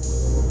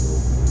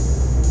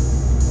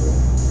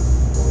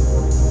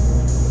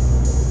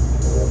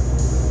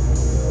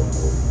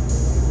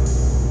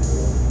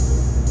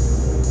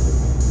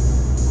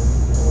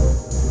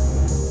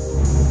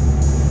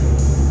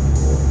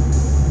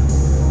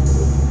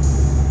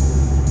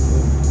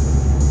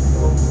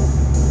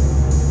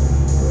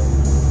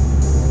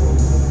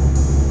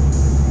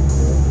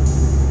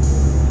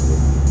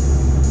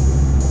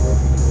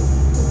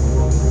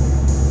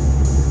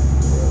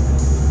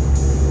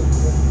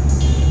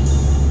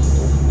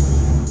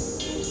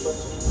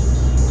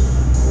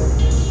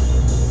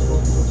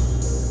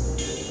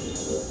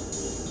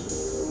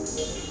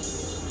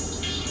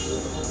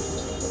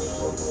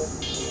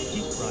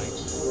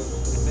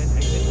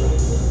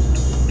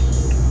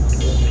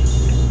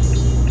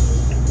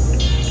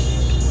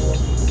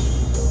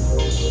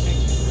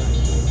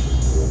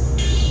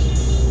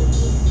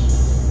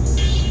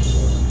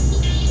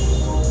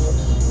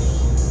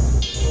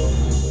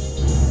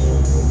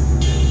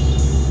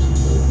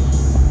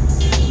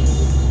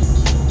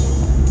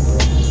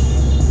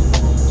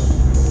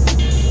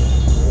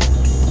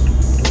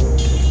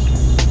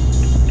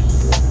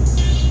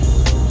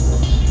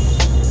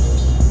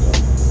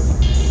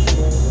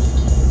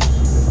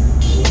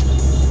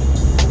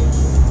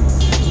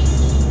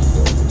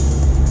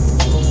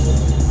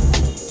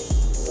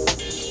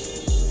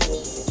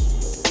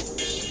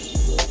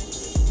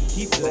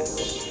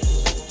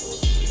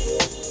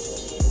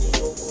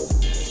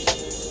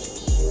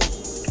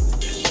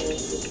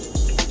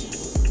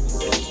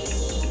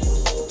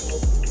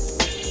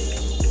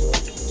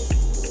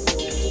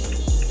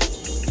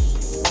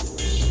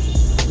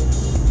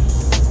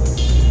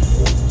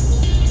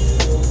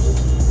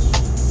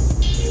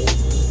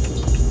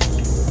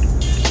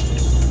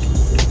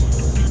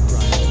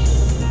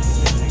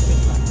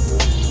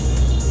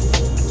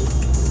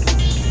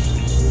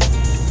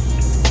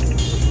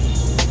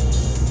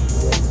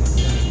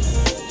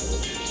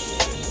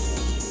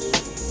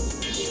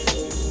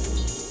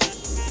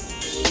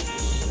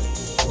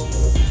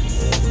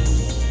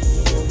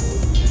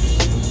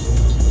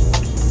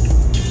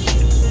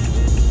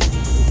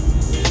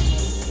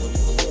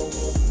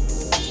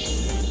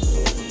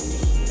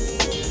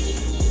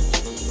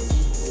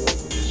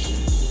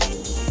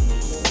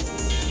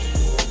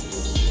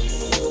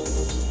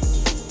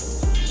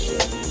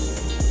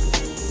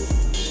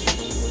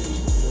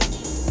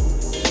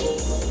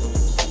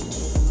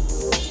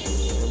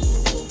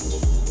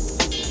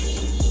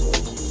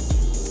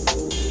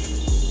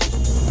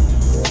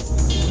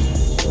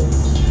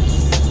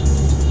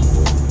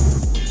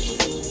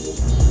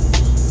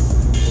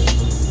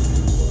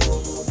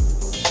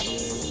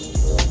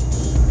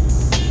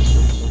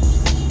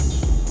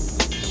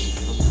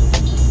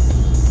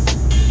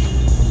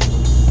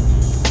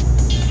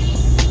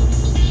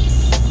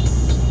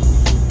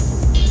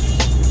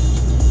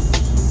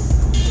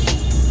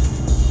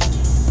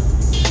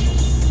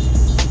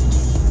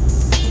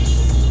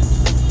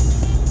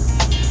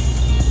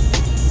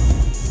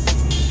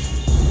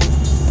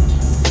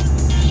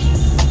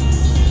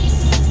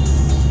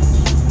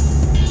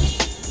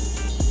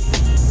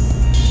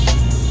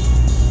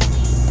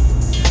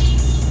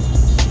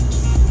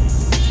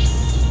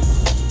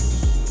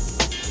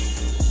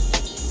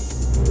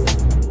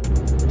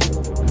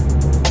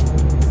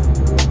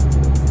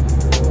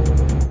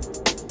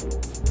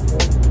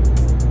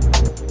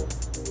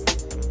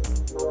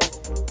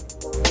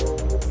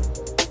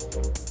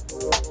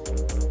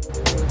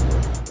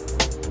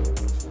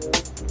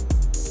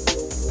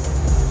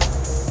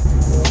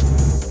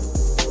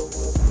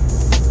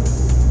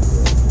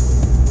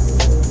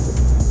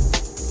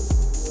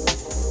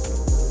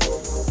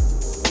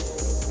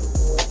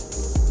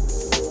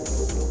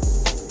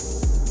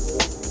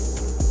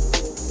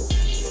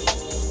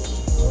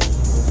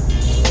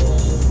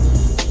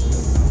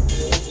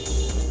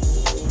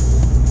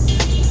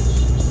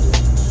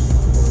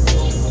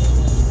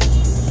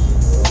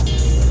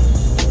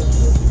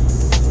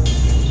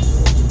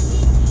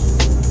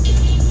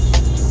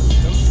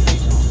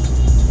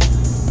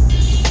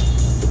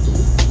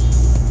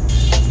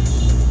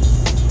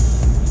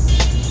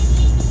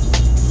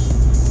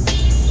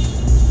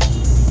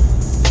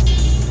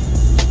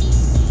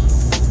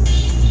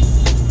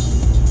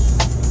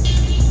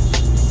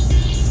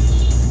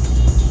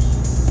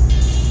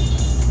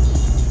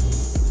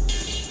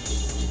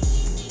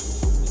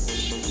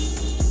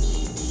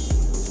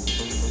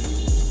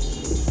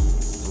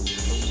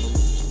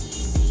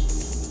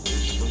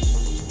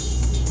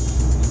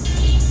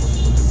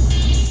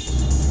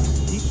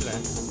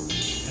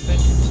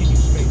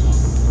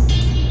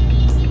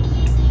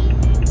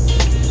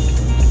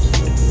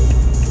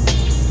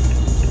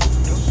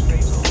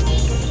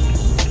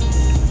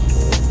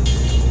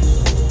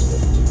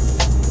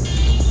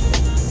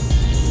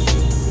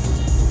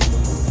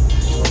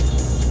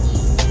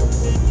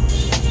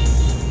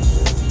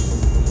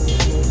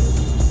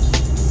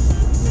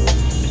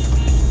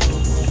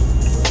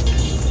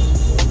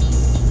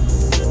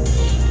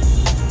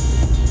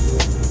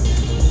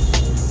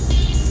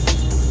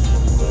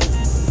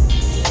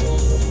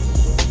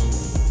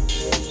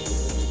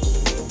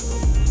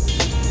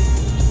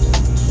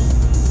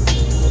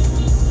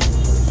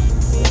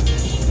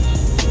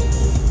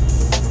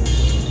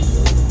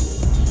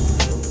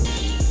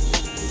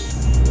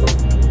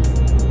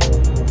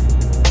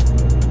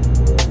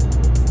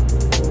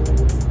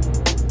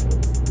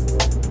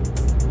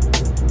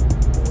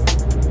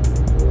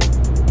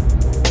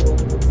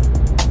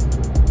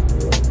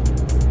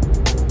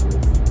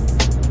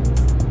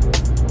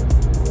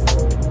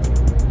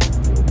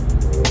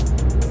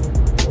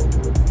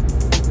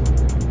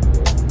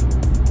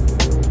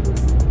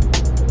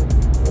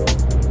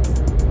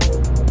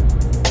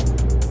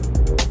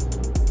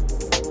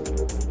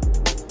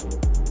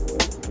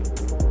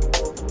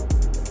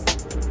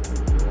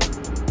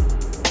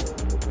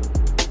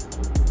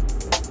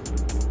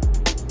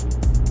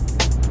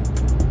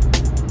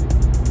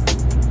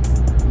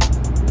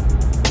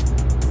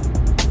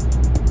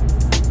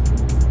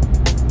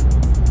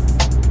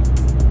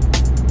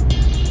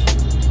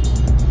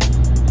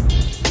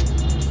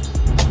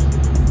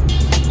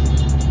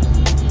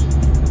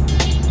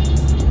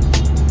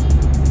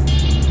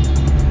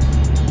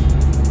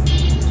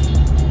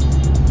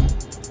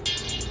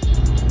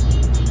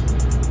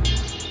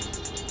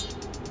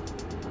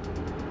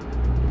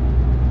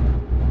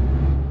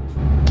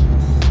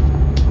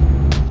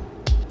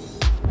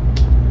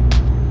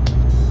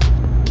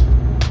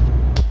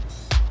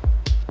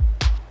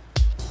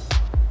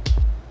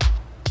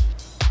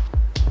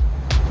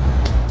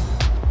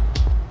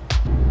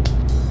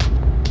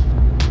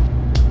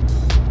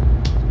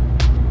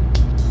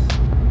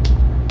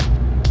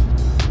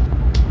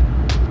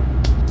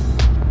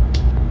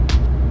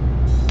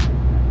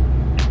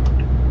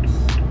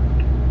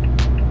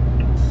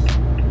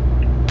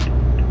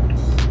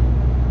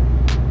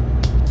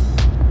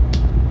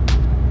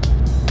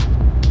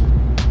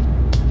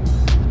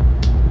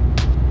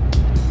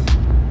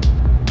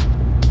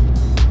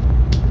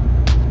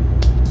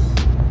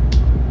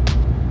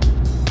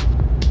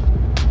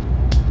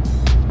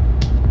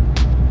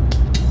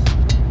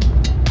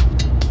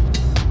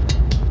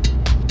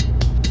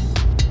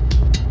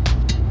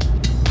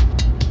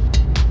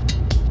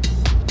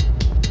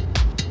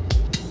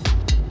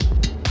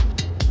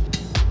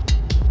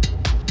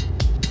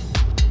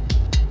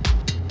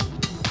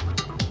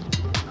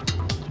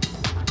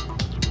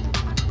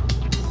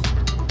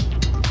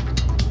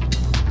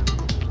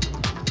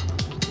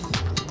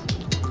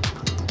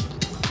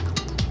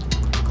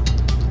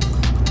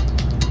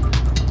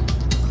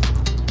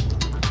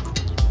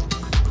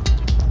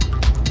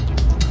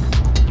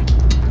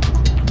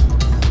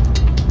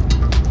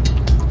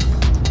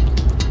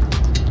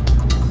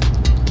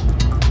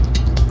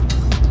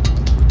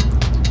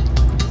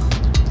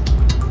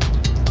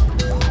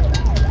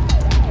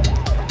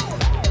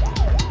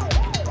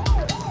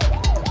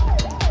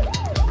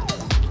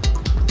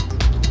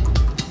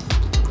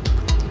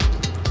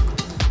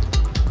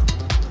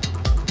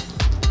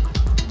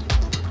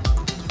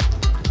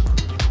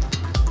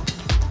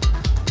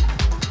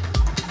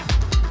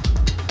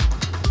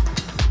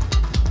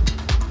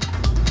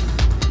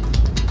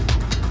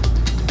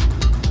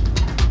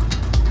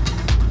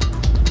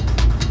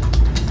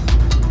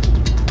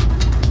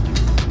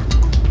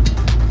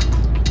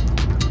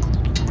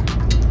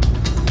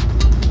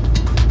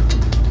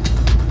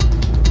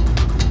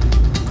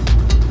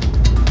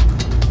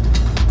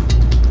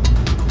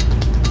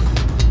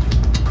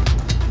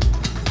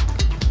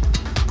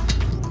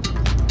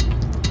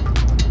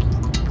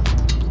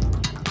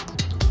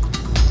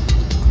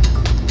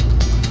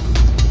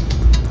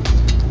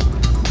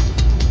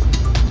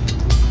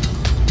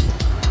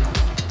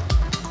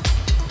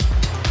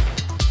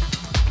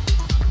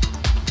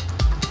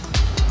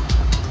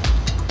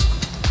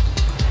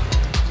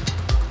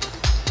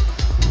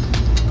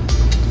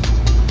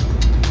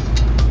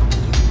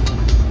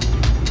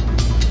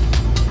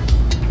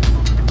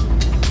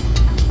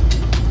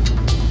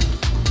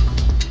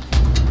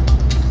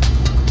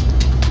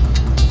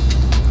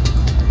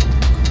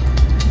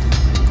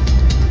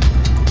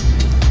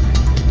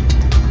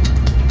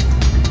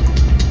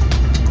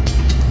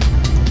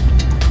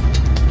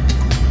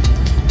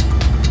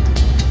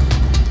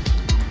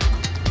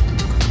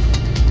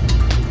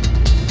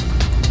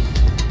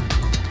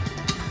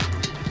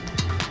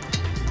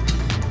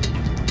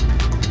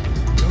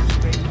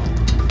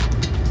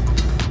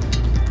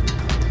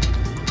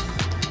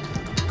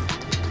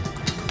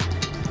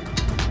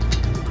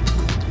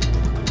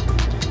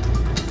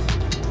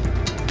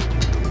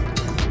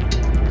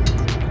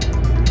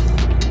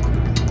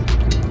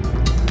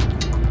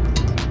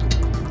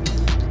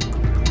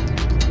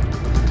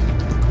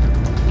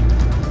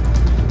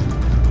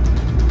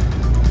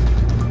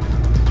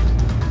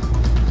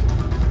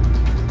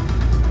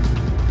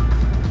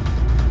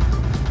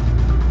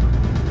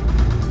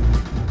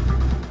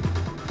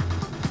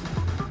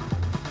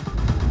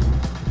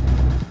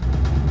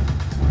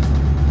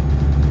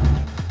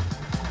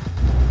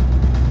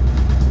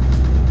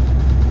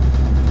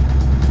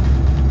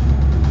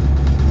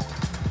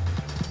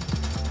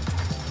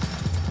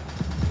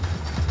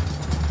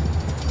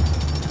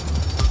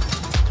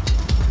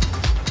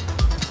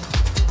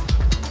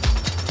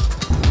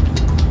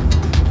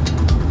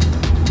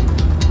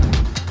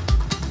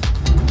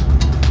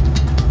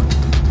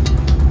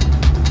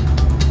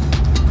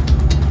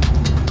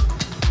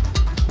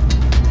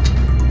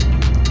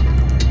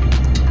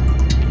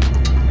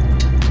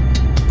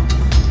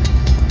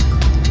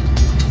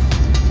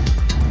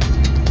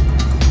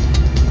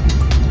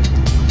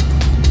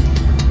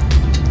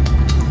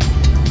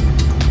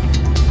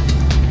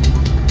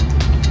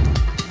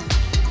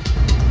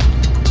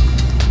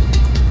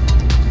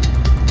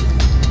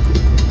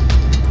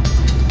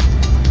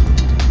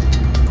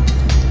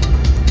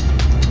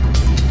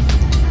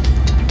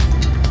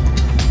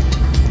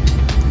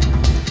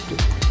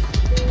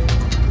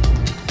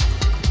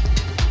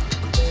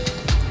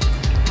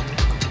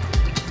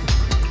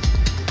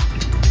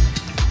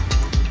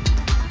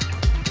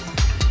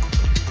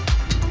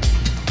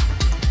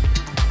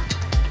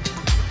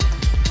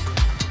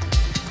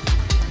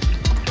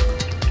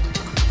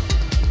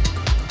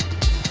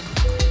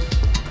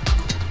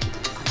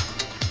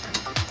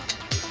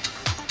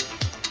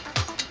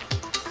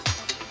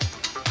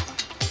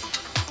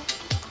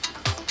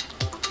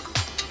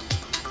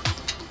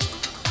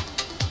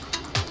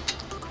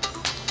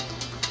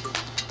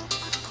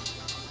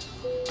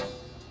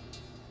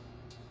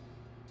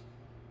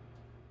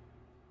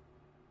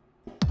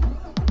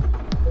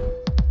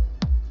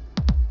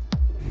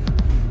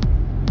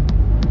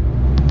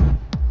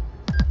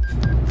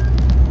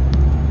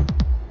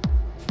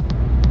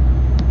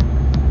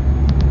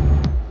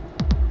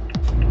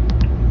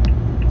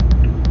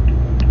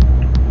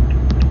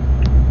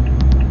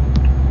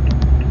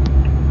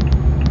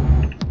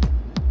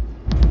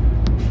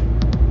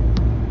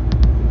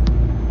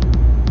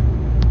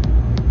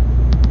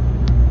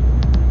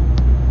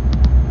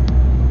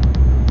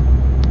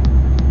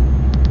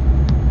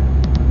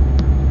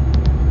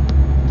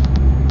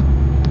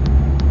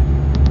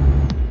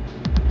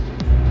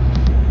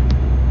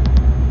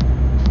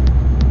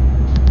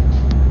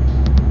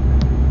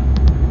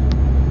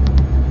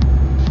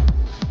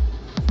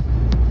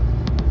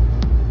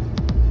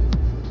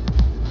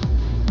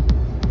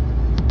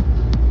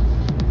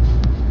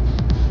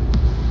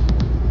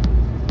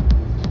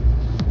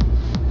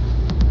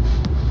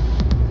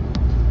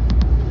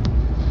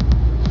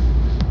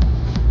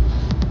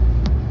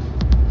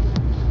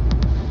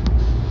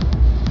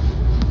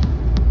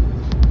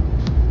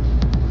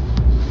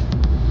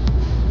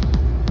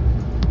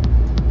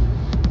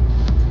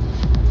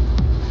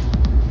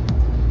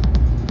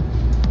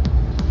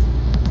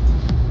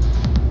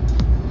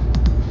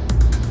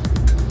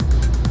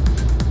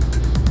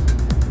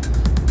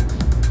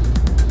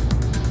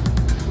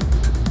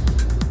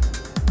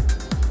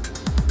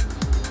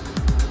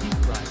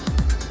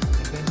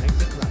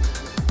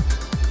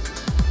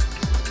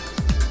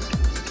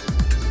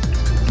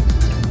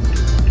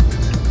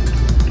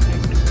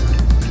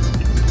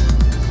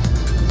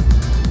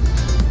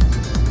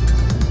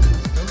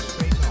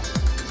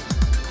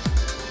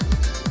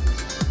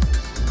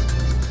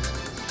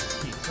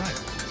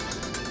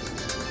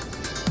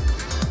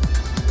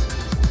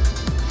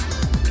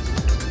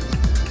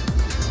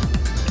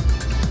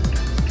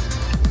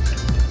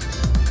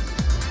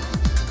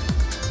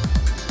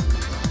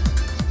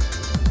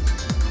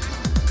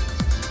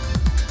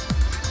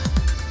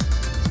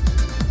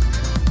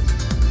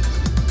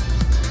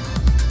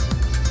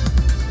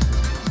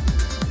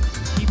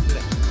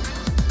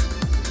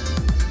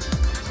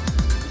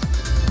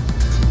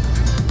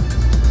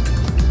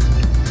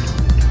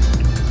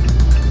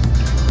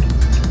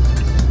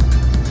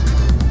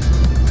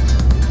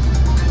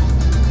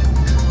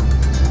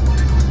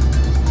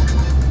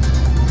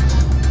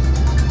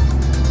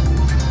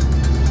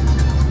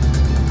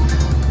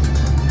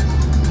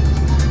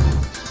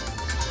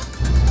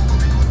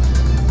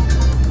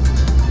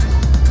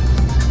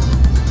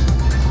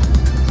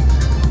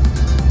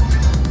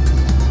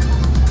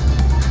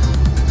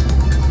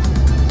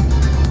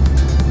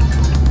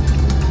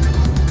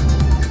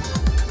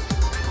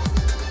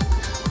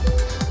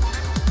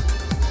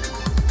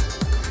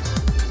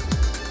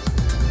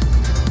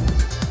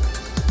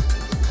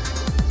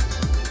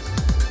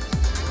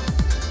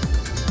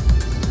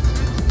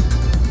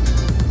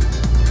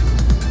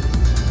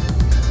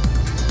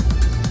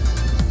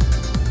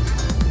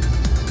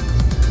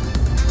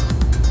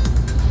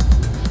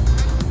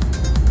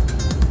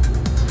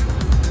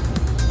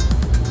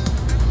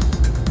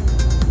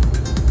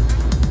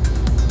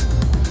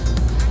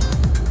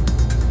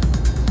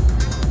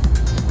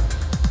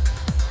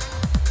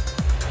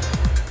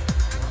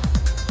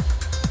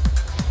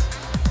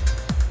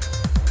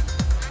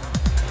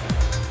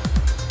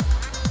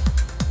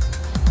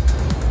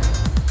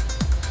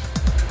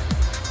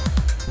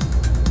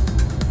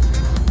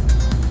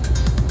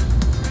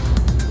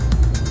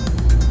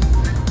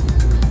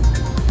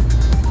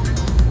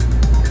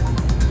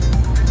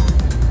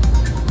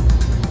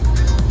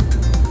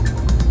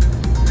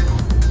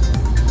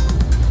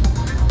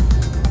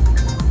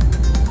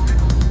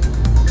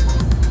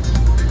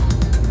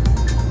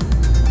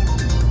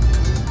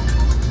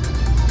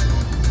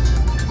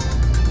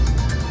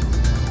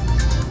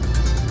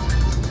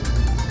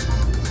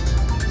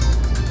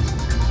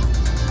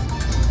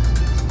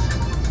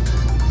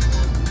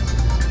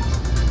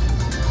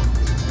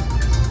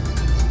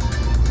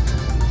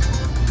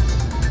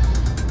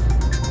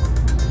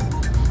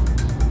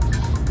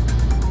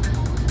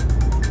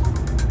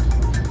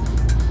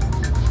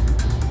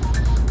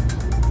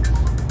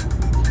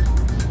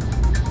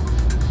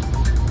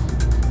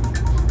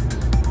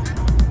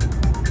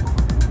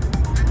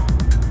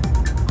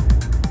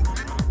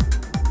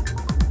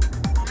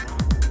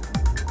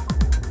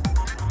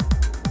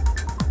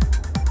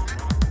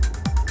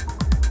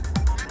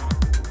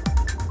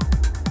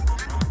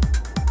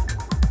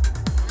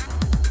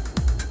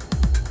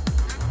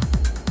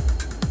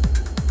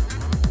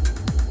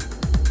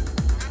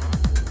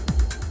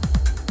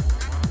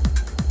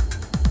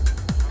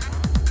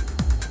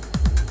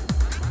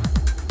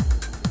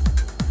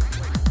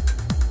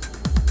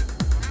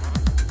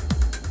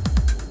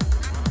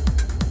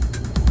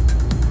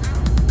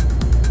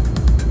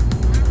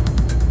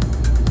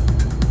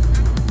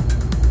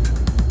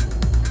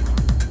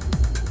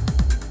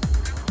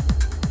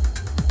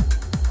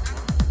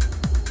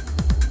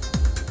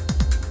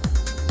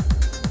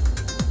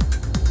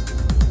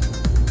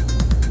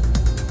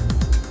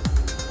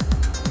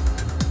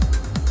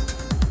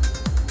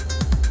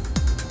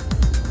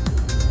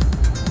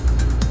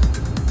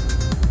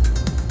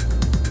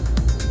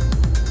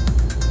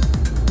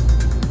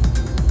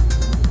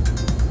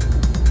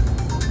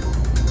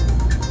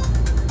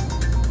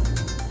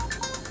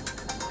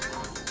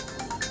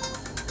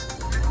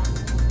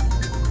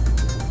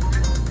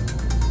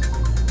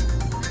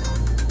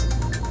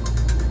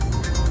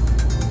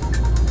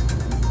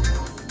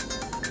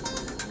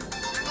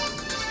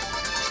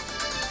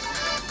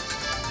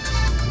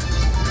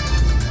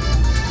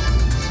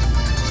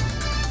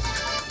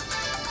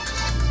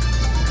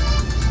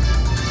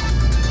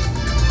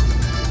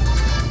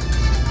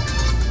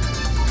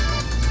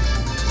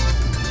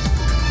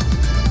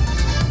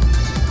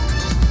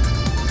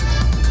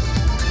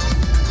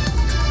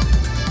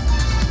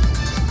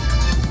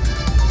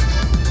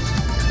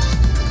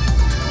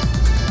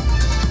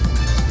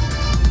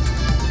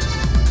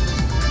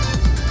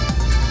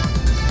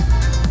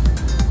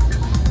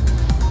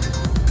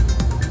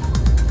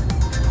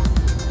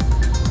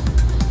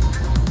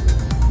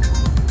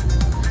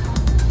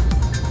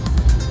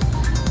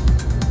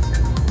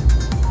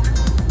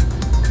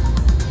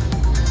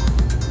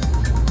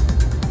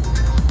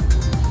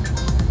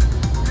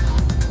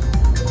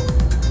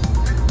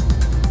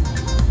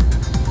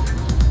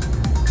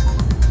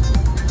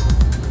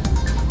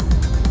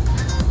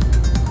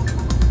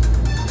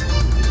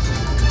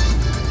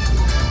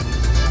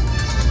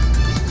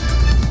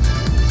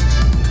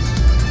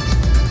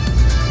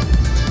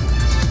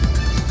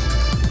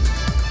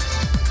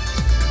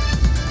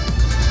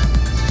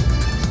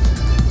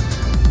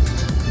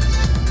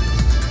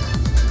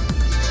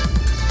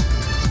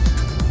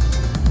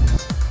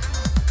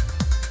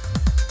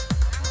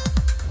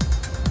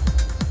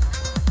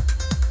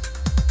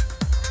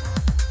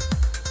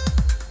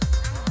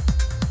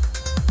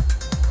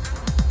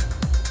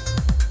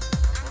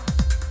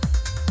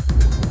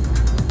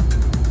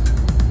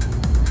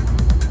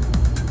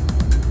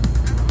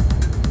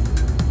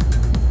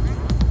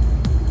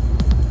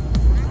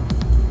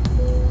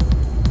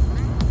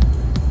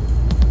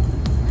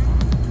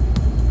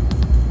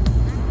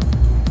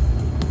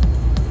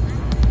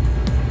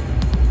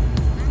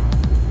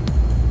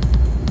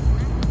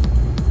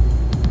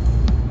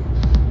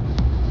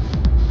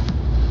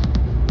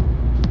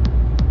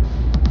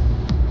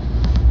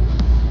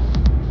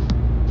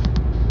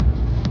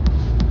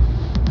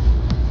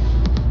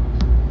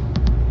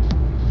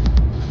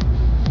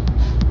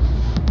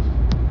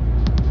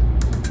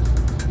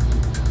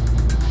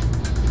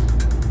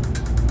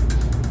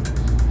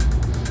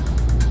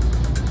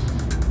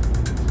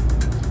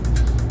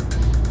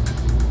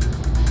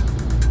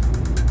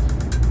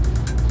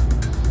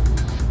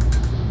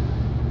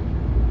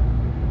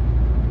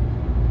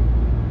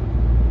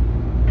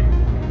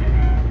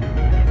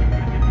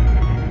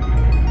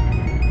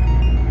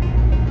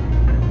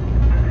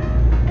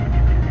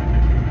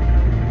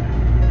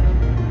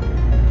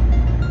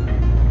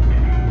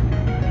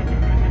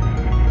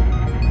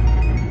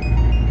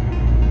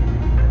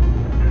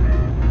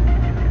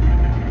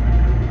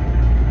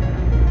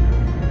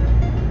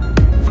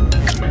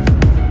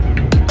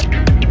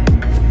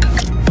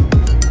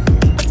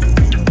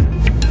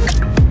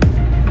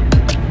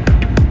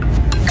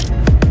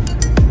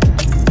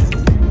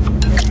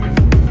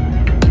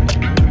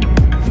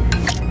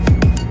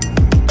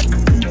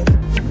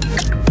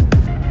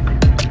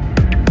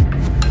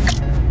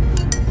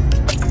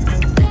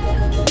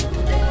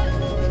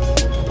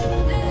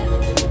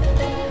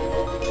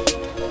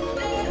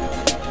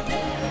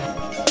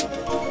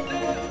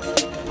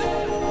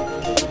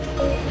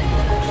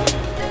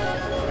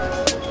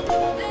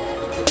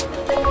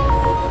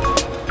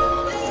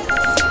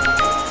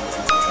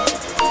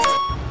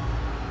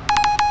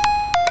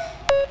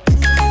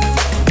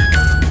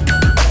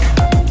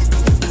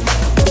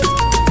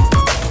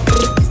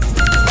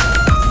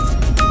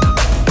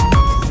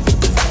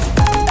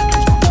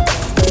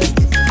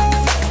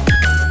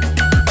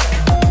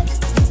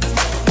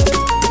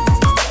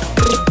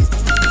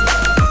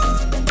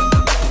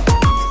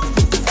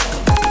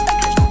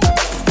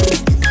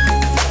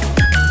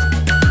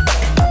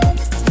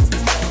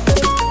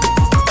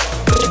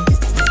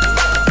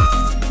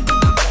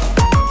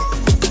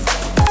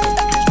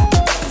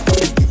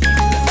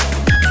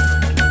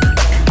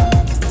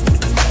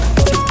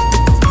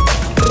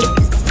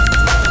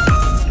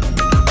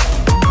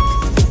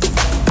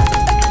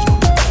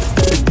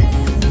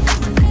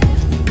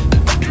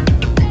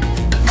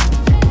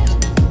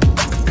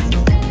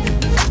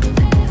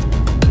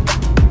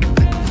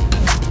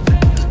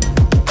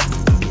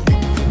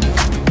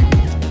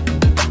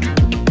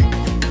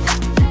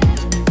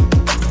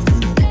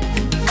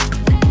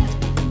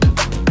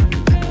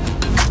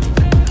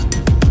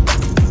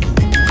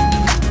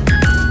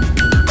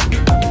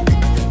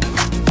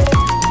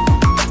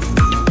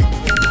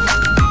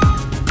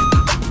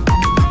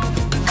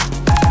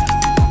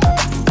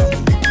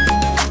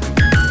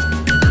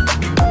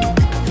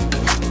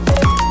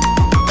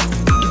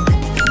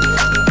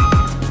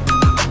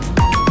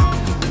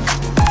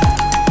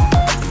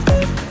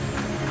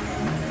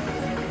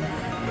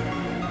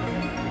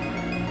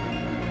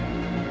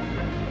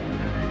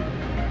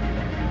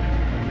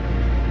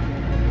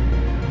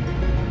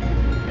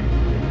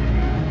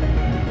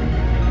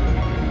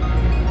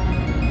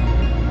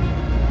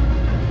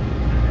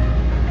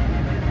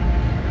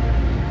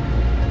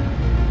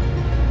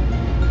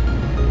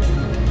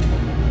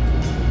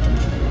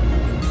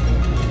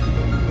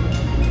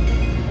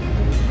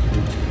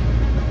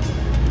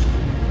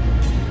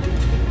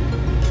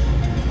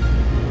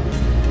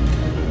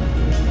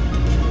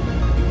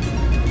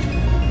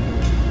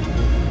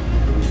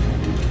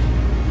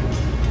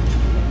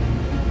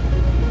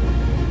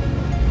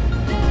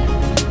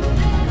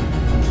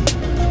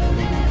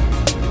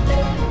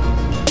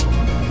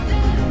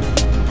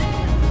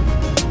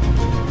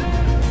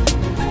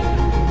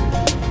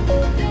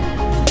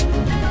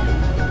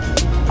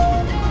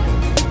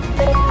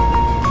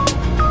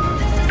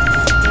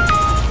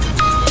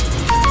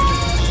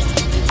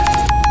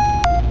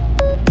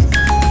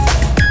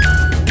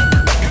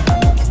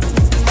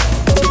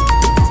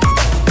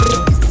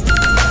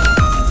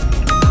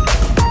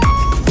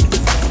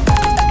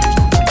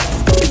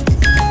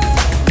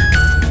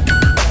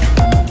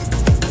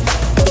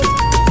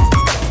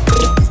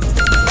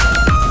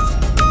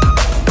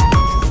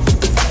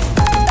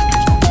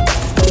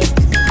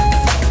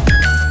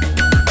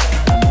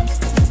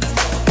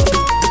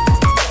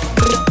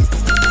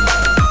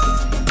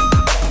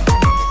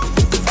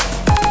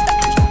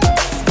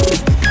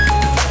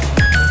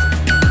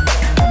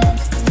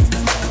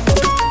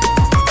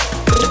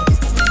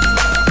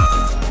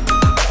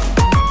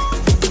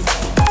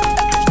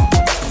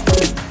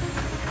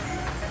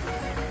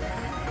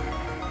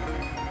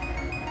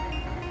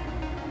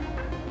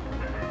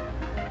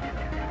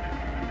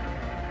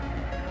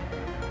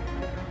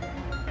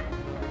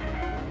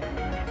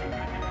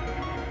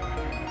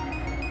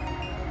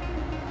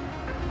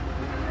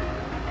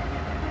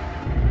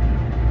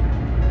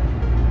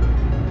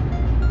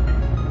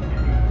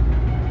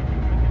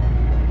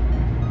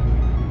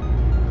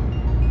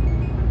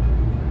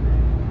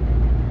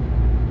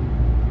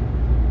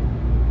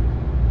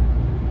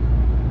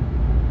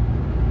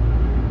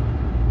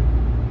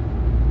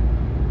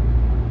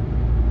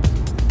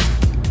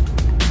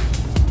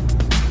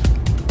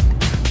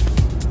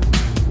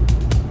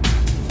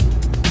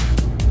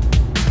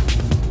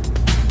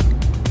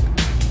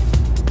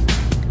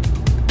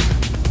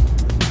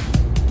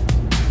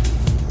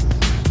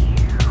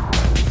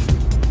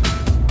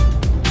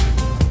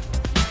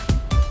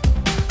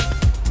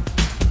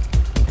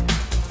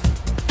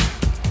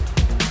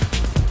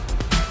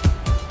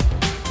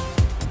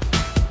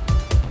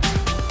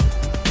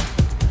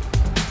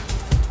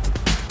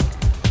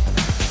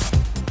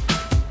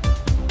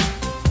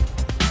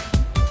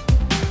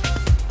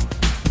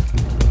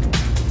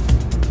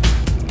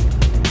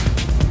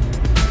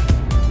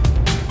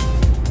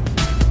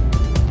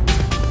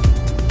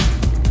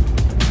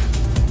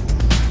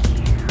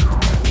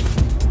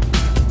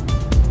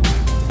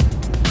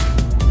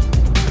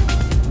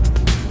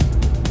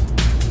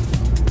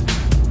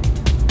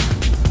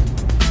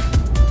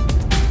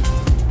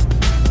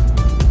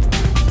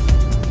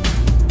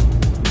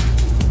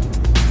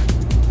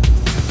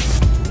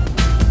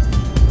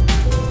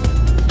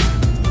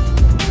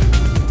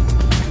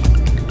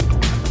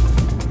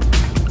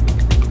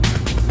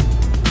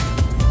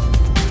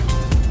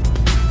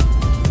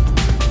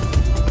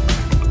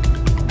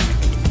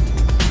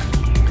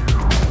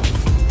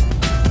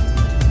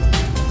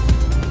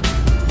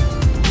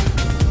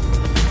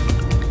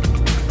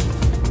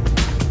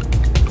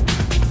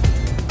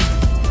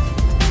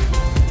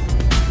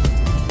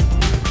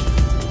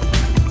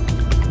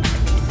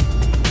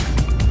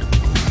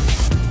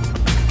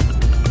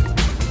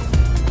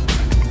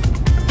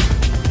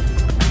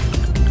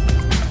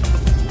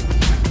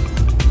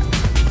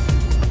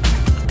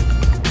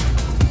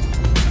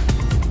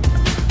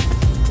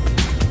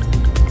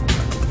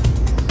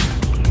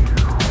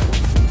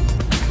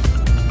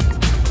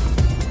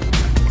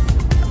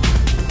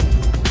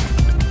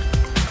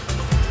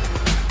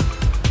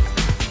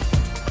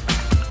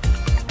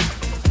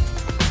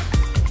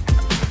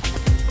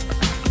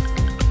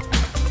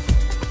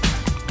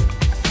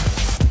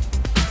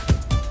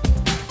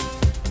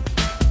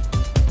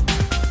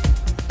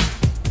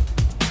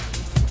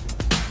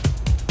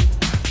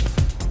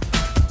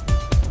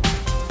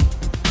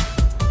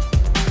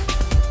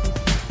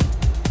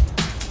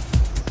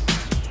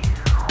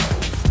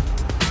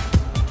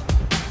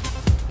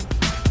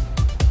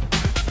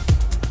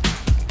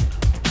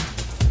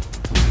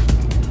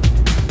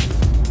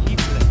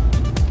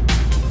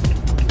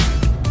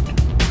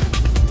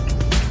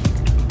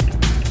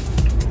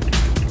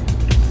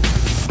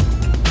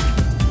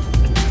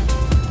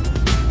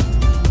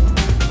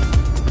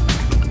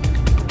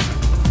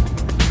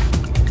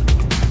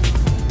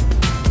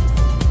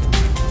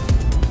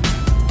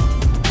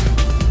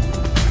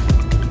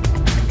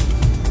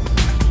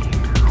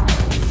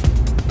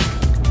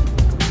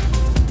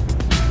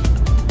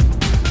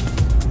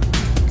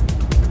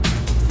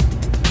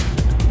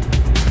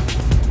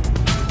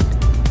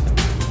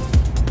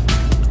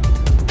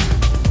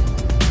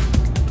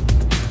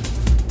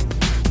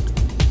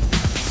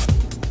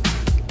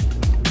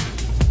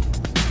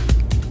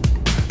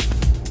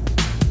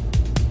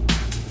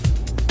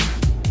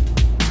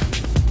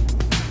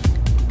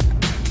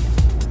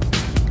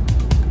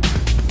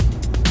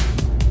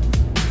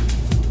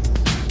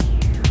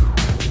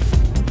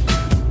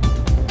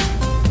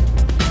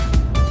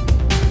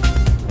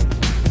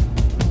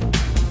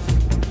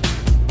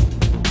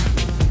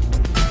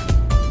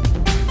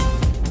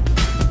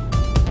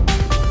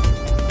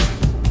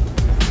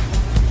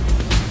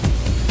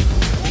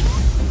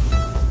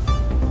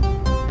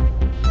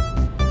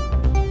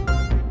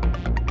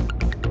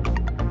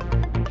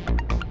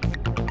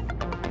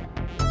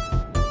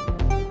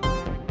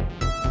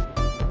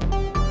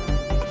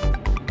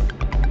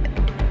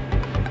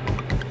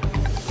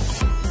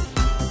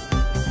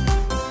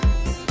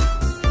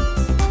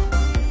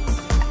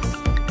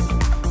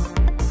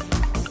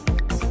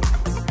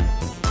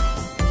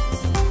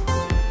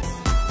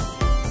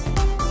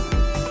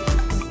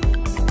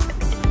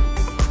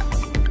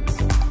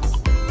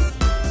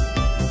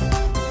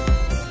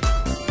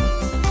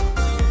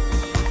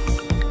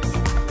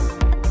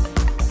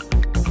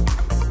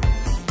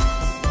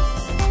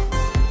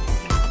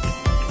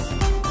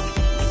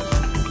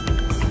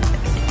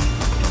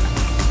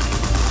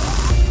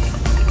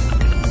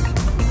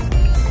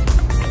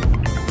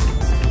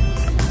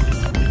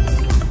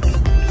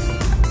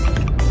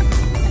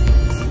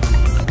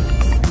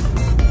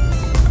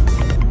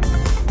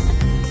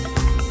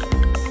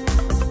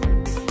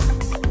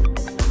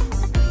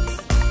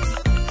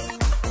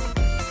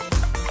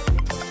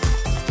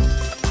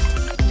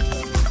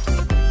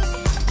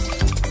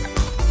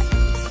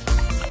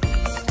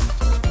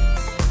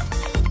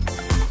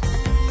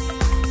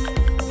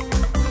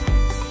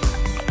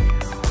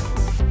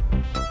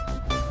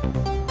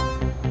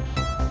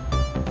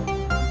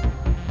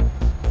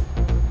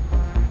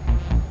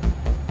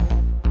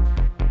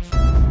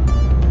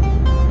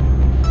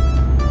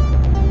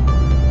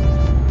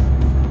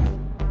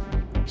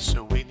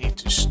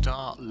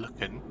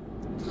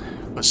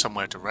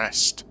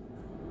 rest.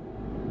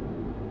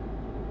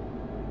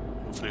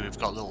 Hopefully we've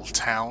got a little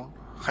town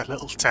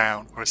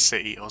or a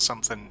city or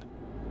something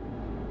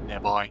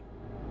nearby.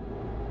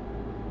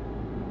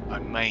 I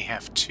may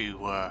have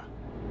to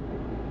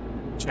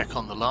check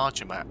on the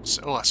larger maps.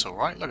 Oh, that's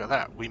alright, look at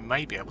that. We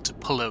may be able to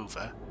pull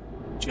over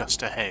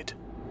just ahead.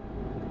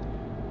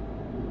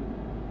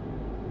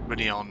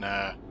 Really on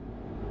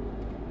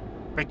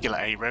regular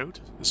A road,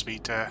 as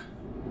we'd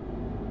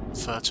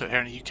refer to it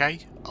here in the UK.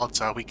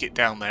 Odds are we get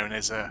down there and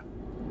there's a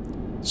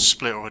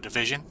split or a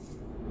division.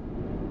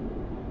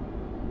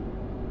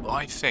 But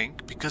I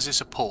think, because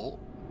it's a port,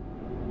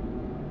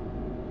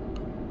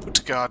 put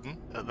a garden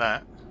at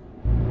that,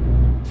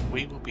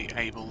 we will be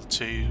able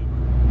to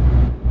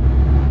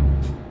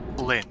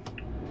pull in.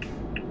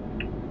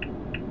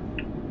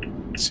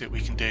 Let's see what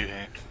we can do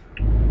here.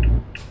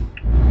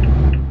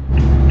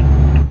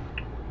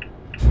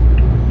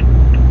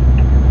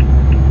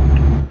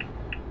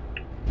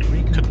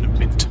 Couldn't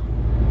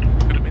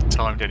have been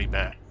timed any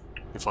better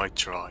if I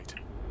tried.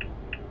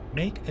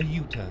 Make a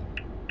U-turn.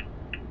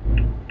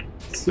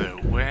 So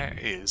where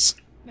is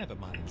Never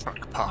mind.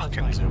 truck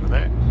parking? Is over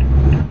there.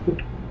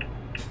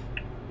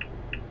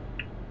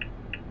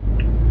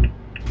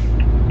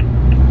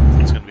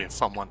 It's going to be a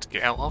fun one to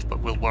get out of, but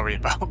we'll worry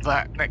about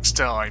that next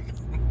time.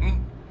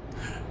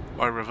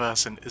 My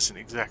reversing isn't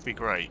exactly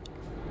great.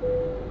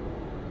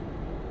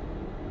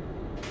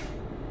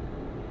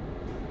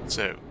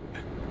 So,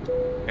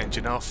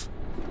 engine off,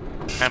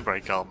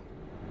 handbrake on.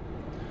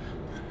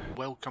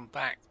 Welcome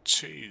back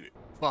to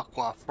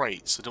MrFarquar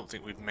Freights. I don't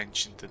think we've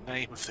mentioned the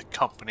name of the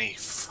company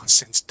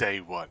since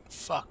day one.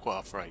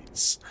 MrFarquar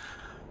Freights.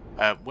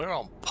 We're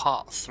on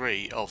part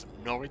 3 of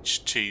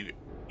Norwich to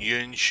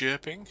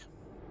Jonkoping.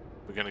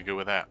 We're going to go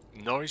with that.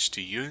 Norwich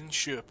to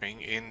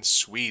Jonkoping in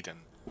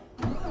Sweden.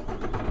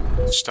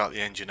 Start the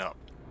engine up.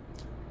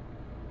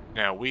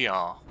 Now we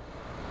are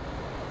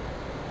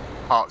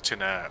parked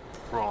in a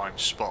prime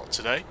spot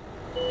today.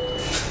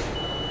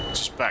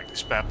 Just back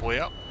this bad boy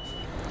up.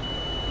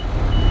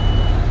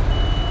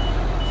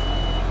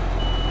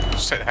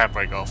 Just take the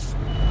handbrake off.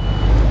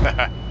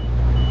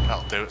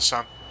 That'll do it,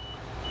 son.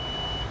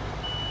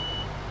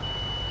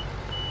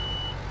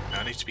 Now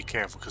I need to be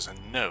careful because I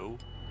know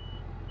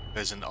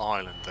there's an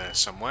island there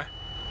somewhere.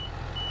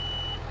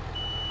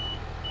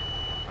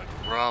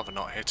 I'd rather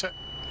not hit it.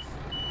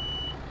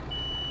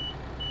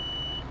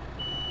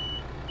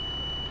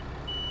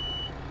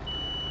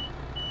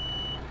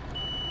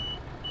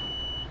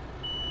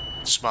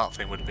 The smart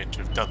thing would have been to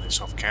have done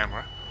this off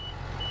camera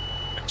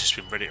and just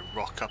been ready to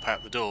rock up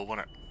out the door,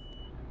 wouldn't it?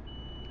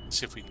 Let's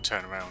see if we can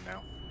turn around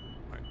now.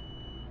 Right.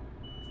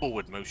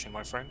 Forward motion,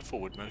 my friend,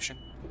 forward motion.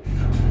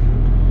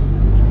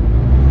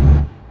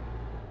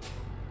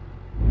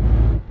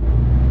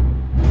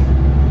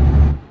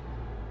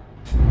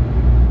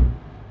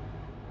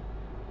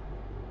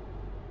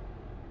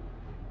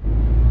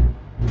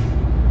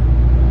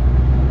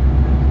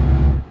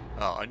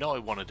 I know what I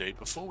want to do,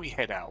 before we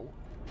head out,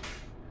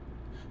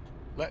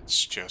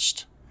 let's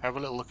just have a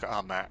little look at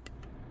our map,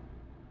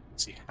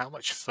 see how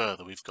much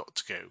further we've got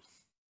to go.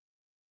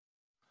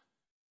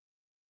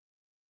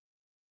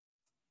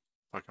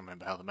 If I can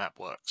remember how the map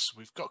works.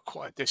 We've got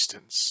quite a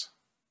distance.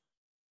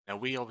 Now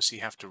we obviously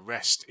have to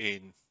rest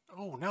in...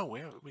 Oh no,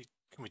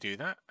 can we do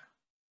that?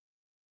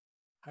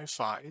 How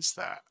far is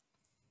that?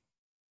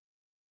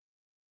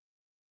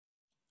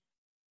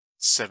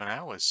 7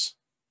 hours.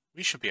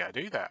 We should be able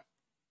to do that.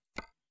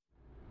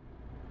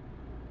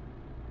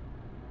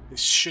 This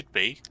should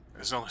be,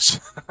 as long as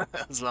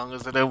as long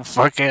as I don't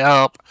fuck it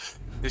up,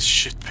 this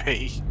should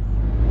be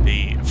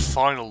the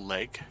final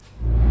leg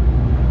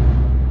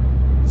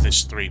of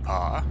this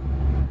 3-parter.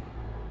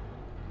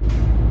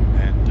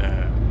 And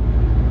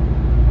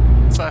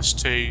first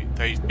 2,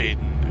 they've been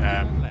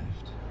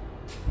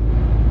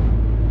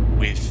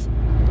with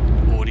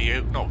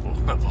audio, not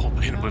all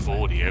been with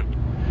audio.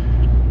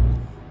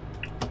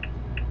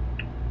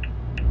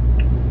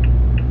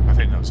 I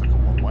think that was like a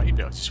one-way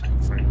bit I just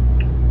went through.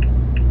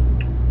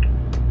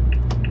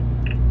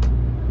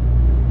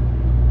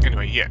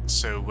 Anyway, yeah,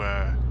 so,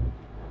 where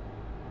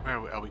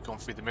are we going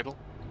through the middle?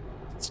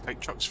 Let's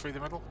take trucks through the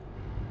middle.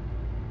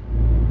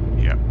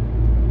 Yeah.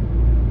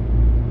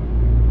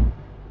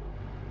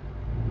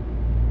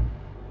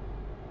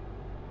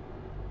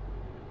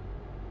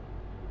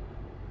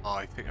 Oh,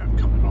 I think I've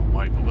come the wrong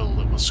way, but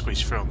we'll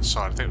squeeze through on the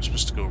side. I think we're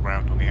supposed to go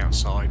around on the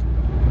outside.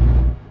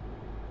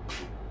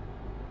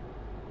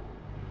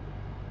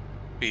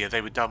 But yeah,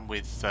 they were done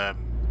with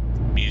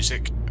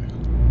music,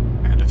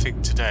 and I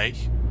think today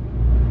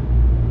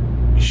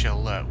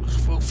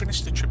we'll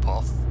finish the trip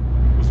off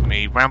with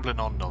me rambling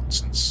on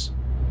nonsense.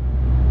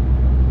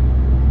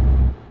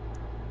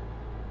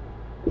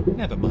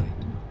 Never mind.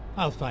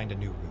 I'll find a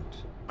new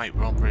route. Mate,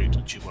 we're en route,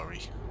 don't you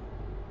worry.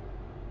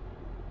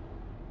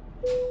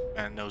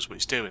 Man knows what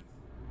he's doing.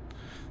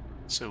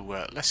 So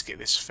let's get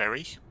this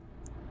ferry.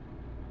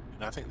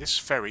 And I think this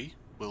ferry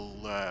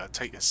will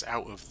take us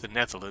out of the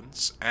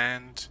Netherlands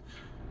and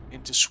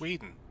into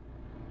Sweden.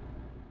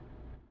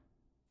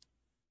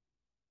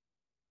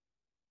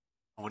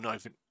 We're not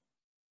even...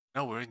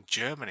 No, we're in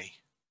Germany.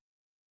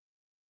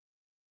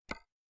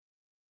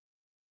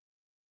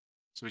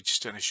 So we're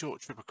just doing a short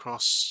trip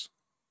across...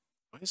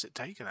 Where's it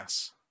taking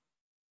us?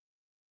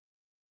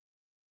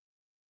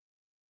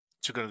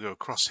 So we're going to go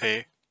across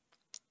here,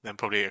 then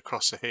probably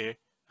across here,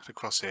 and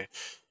across here.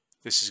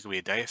 This is going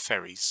to be a day of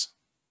ferries.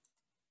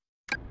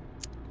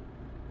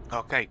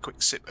 Okay,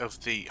 quick sip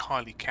of the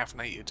highly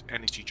caffeinated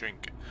energy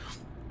drink.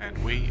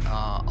 And we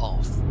are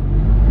off.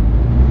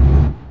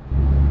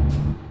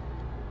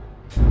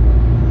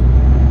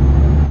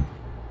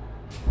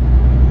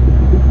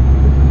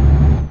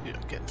 Yeah,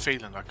 I'm getting the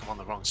feeling like I'm on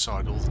the wrong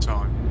side all the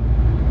time.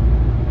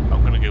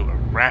 I'm going to go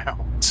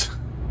around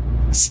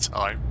this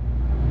time.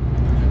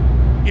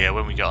 Yeah,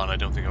 when we got on, I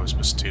don't think I was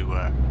supposed to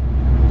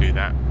do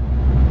that.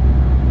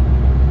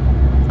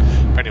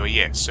 But anyway,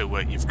 yeah, so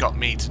you've got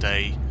me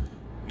today.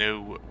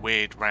 No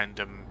weird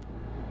random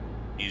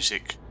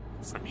music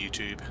from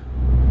YouTube.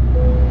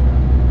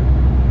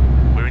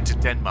 We're into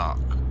Denmark.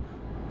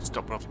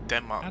 Stopping off in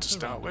Denmark to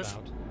start with.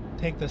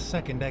 Take the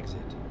second exit.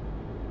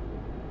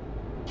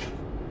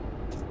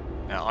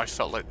 Now, I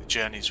felt like the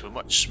journeys were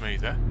much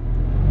smoother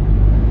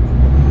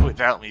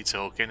without me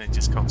talking and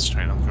just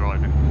concentrating on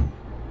driving.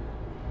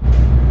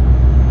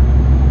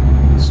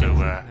 So,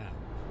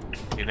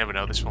 you never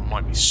know, this one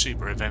might be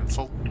super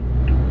eventful.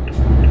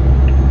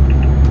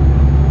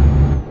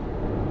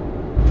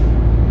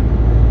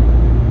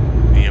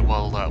 Yeah,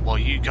 while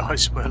you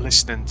guys were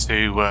listening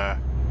to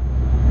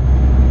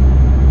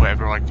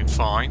whatever I could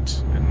find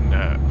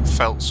and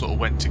felt sort of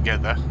went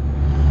together,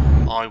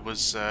 I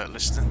was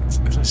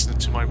listening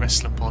to my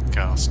wrestling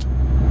podcast.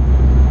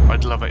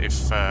 I'd love it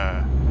if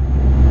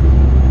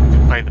we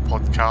could play the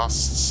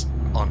podcasts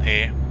on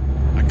here.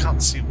 I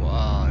can't see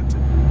what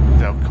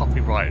they'll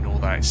copyright and all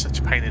that. It's such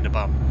a pain in the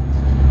bum.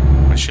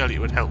 But surely it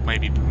would help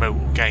maybe promote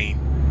or gain.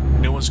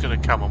 No one's going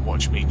to come and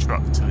watch me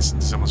truck to listen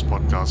to someone's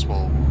podcast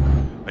while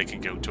they can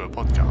go to a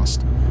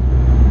podcast.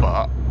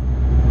 But,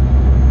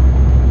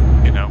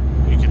 you know,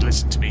 you could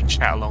listen to me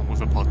chat along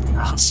with a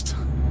podcast.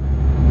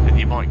 And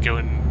you might go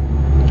and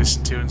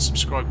listen to and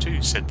subscribe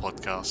to said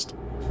podcast.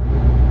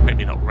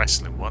 Maybe not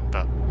wrestling one,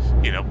 but,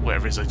 you know,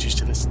 whatever it is I choose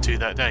to listen to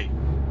that day.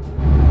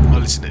 I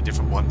listen to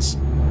different ones.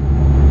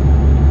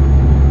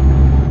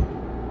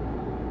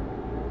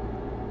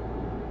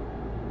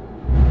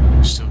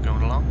 Still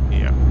going along?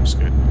 Yeah, it's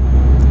good.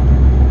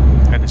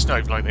 And it's not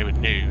even like they were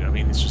new. I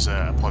mean, this was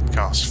a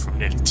podcast from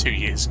nearly 2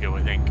 years ago,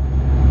 I think.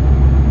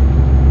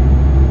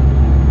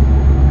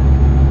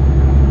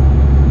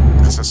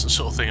 Because that's the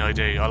sort of thing I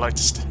do. I like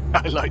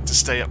to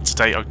stay up to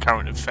date on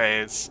current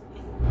affairs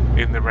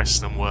in the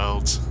wrestling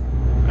world.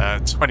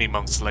 20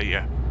 months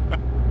later.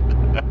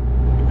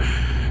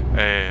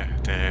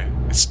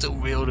 It's still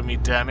real to me,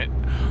 damn it.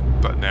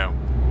 But no.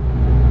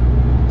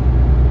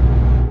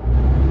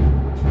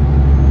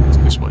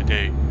 What I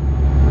do.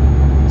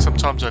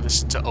 Sometimes I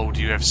listen to old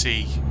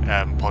UFC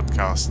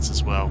podcasts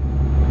as well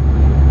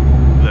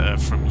that are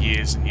from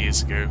years and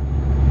years ago,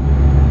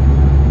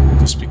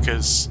 just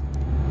because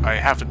I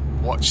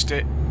haven't watched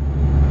it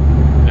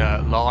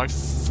live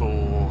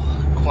for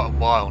quite a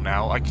while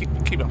now. I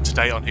keep up to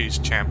date on who's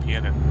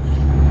champion and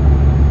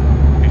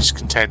who's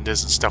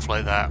contenders and stuff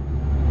like that,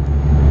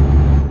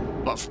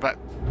 but for about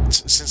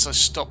since I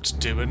stopped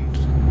doing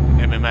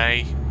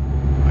MMA,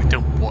 I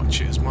don't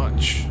watch it as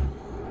much.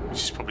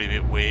 Which is probably a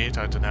bit weird,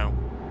 I don't know.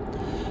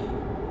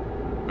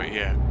 But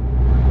yeah,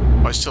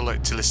 I still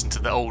like to listen to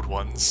the old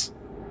ones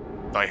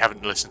that I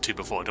haven't listened to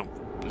before. I don't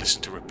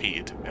listen to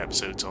repeated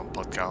episodes on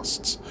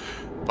podcasts.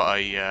 But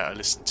I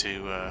listen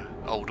to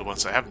older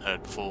ones I haven't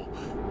heard before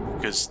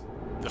because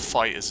the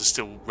fighters are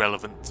still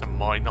relevant to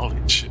my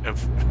knowledge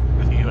of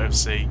the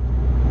UFC.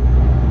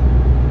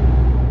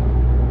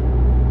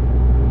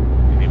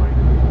 Anyway,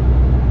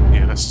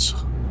 yeah, that's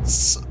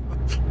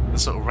the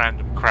sort of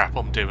random crap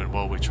I'm doing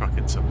while we're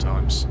trucking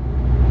sometimes. I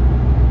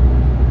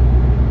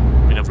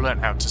mean, I've learned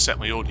how to set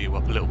my audio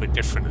up a little bit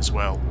different as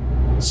well,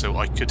 so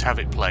I could have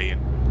it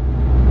playing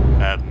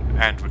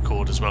and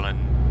record as well, and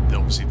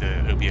obviously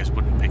the OBS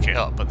wouldn't pick it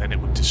up, but then it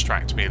would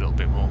distract me a little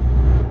bit more.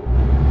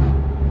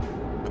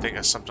 I think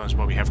that's sometimes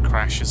why we have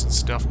crashes and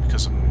stuff,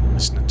 because I'm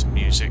listening to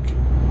music.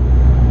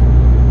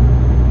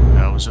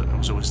 I was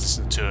always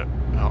listening to it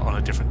on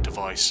a different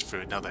device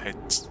through another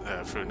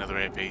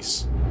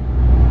earpiece.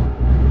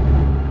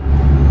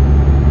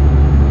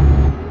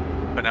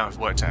 But now I've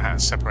worked out how to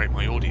separate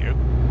my audio.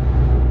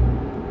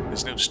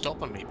 There's no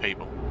stopping me,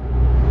 people.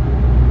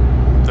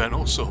 I'm doing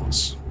all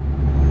sorts.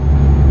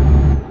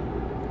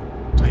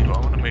 Tell you what,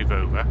 I want to move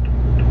over.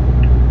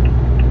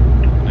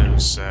 And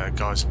those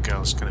guys and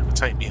girls can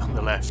overtake me on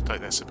the left like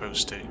they're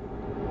supposed to.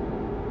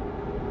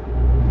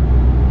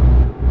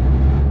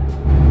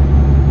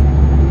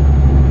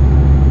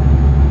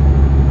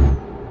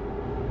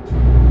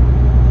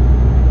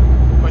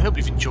 I hope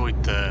you've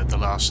enjoyed the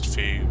last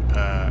few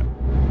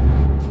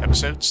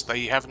episodes.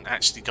 They haven't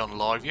actually gone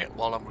live yet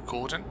while I'm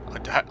recording.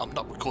 I'm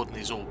not recording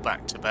these all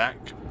back to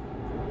back.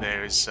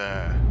 There is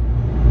a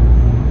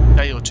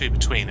day or two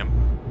between them.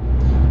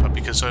 But but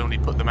because I only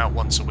put them out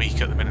once a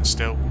week at the minute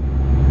still,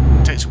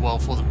 it takes a while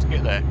for them to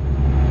get there.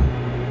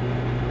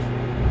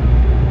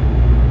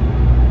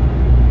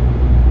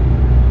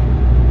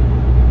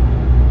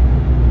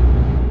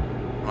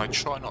 And I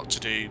try not to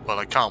do, well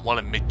I can't, while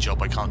I'm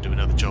mid-job I can't do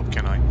another job,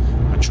 can I?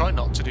 I try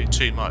not to do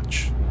too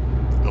much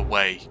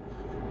away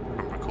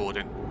from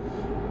recording.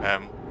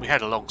 We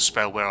had a long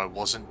spell where I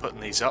wasn't putting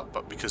these up,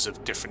 but because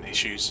of different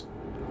issues.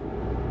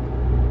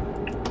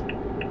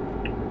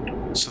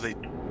 So they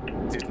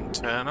didn't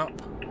turn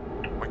up.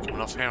 Am I coming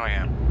off? Here I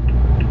am.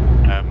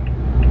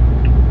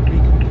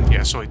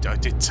 Yeah, so I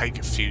did take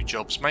a few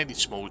jobs, mainly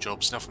small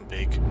jobs, nothing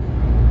big.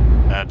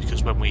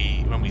 Because when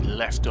we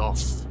left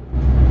off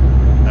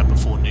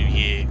before New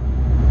Year,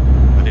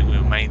 I think we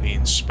were mainly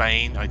in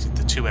Spain. I did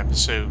the 2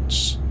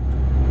 episodes,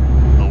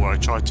 or I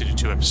tried to do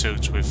 2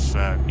 episodes with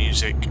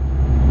music,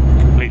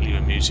 completely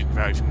with music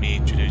without even me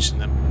introducing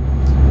them.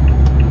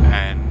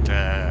 And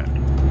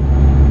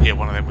yeah,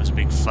 one of them was a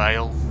big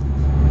fail.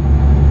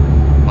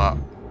 But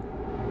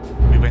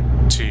we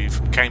went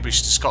from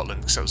Cambridge to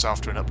Scotland because that was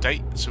after an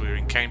update. So we were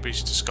in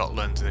Cambridge to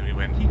Scotland, and then we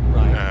went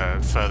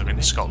further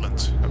into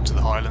Scotland up to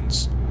the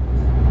Highlands.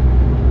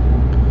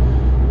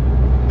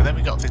 And then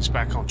we got things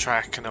back on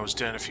track, and I was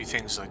doing a few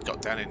things. I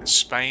got down into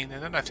Spain,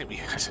 and then I think we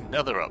had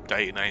another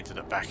update, and I ended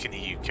up back in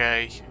the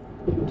UK.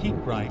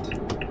 Keep right,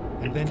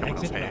 and then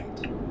exit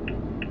right.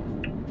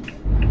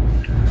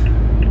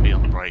 Be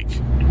on the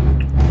brake.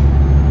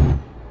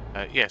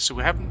 Yeah, so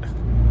we haven't,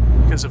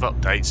 because of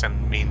updates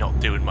and me not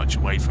doing much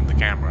away from the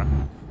camera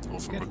or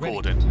from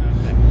recording,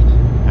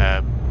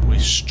 we're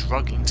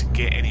struggling to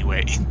get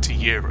anywhere into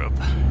Europe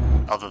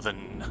other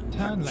than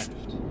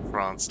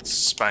France and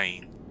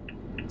Spain.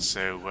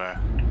 So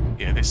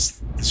yeah,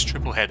 this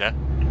triple header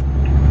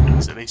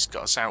has at least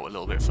got us out a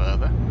little bit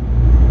further,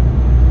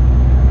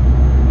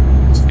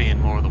 seeing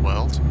more of the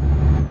world.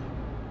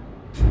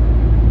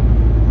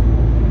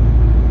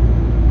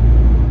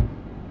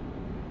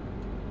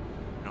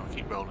 No,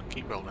 keep rolling,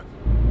 keep rolling.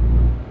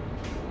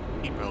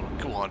 Keep rolling,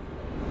 go on.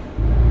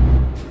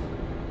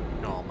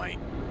 Oh, mate.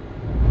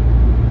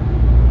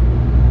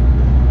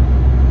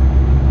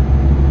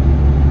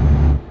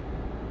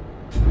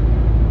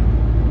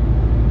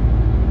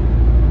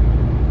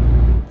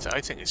 So I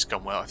think it's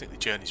gone well. I think the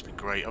journey's been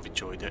great. I've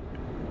enjoyed it.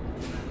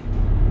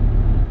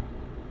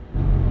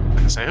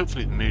 Like I say,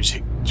 hopefully the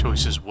music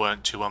choices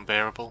weren't too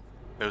unbearable.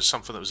 There was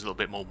something that was a little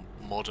bit more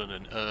modern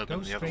and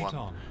urban. The other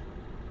one,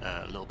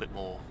 a little bit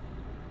more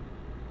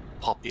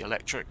poppy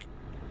electric.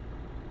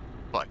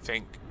 But I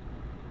think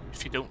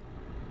if you don't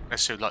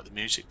necessarily like the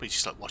music, but you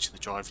just like watching the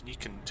driving, you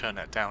can turn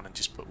that down and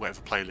just put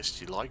whatever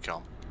playlist you like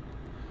on.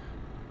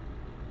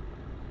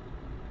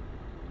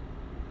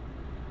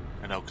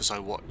 I know, because I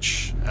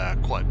watch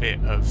quite a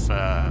bit of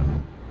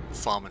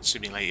Farming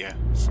Simulator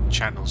from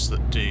channels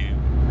that do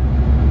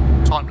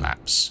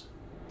time-lapse.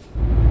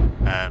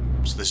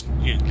 So there's,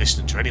 you can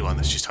listen to anyone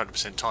that's just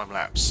 100%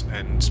 time-lapse,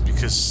 and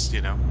because,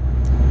 you know,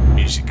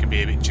 music can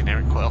be a bit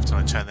generic, quite often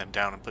I turn them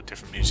down and put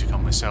different music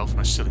on myself, and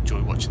I still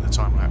enjoy watching the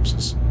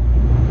time-lapses.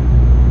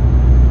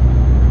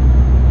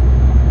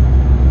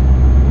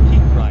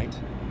 Keep right,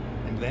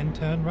 and then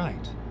turn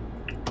right.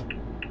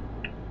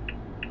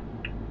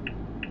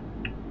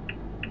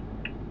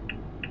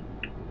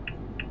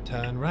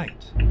 Turn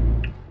right.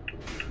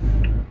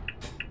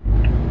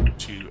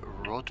 To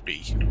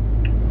Rodby.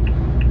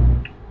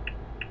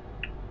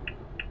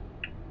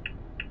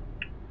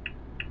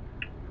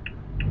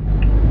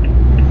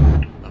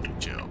 Lovely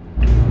job.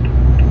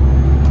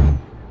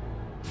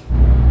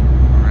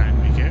 Around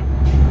we go.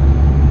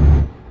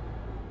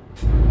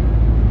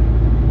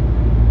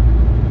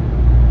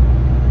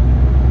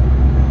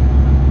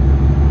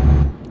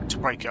 To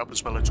break it up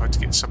as well, I tried to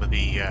get some of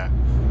the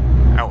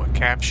outer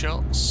cab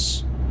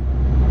shots.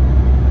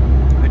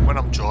 When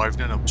I'm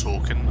driving and I'm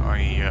talking,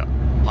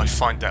 I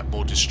find that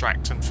more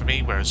distracting for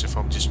me, whereas if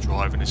I'm just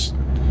driving, it's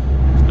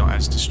not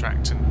as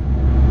distracting.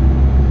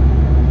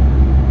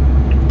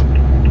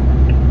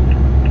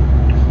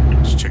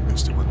 Just check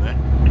there's still one there.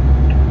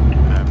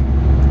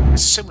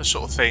 It's a similar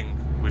sort of thing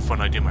with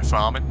when I do my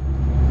farming.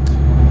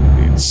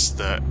 It's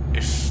that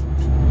if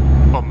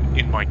I'm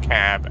in my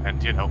cab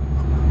and, you know,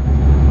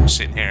 I'm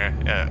sitting here,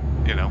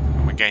 you know,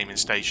 at my gaming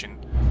station,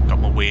 got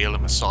my wheel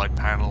and my side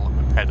panel and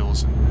my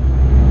pedals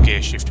and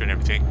gear shifter and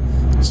everything.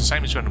 It's the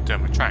same as when I'm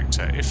doing my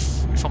tractor.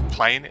 If I'm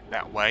playing it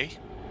that way,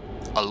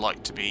 I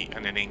like to be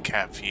in an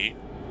in-cab view,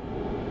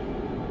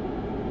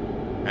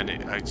 and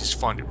I just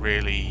find it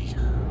really,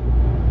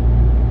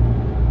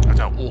 I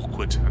don't know,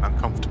 awkward and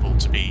uncomfortable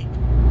to be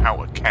out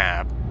of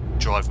cab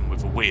driving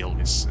with a wheel.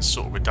 It's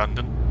sort of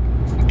redundant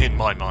in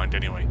my mind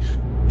anyway.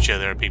 I'm sure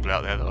there are people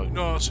out there that are like,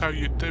 no, that's how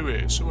you do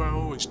it, so I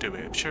always do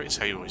it. I'm sure it's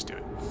how you always do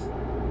it.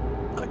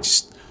 I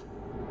just,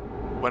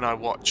 when I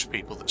watch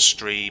people that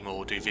stream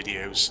or do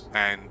videos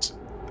and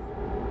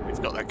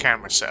they've got their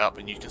camera set up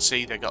and you can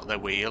see they've got their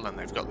wheel and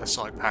they've got their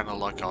side panel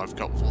like I've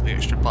got with all the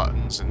extra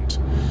buttons, and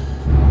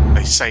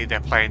they say they're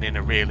playing in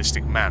a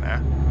realistic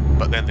manner,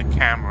 but then the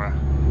camera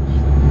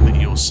that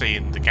you're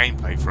seeing the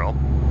gameplay from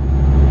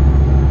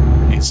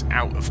is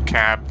out of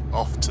cab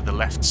off to the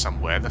left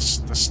somewhere.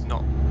 That's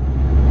not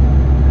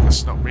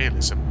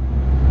realism.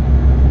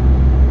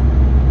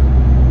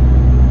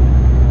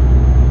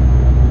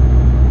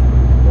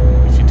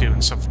 If you're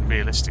doing something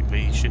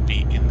realistically, you should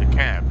be in the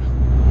cab,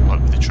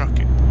 like with the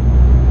trucking.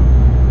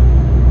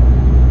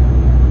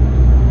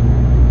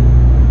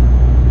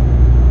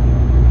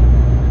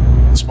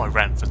 That's my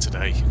rant for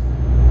today.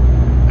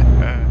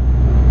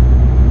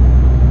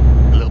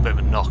 A little bit of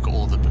a knock at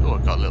all the... Oh, I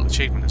got a little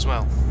achievement as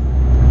well.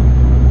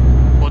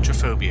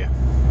 Quadrophobia.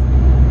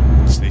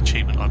 It's the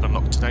achievement I've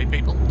unlocked today,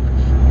 people.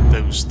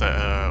 Those that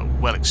are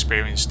well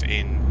experienced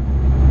in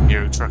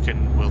Euro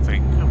trucking will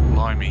think, oh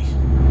blimey,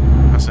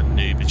 that's a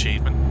noob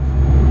achievement.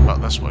 But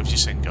that's what I've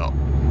just got.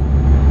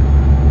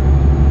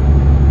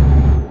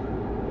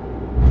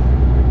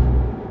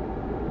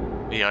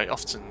 Yeah, I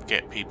often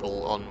get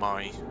people on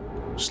my...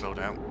 Slow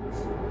down.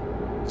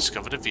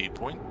 Discovered a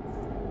viewpoint.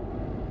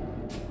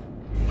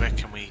 Where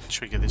can we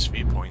trigger this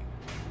viewpoint?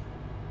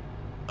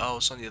 Oh,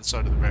 it's on the other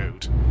side of the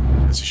road.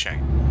 That's a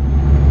shame.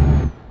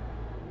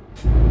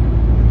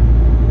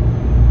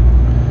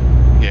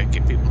 Yeah,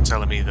 get people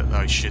telling me that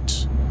I should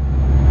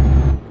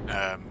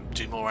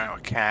do more out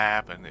of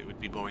cab, and it would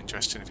be more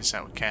interesting if it's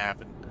out of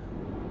cab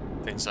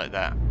and things like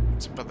that.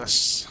 But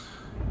that's,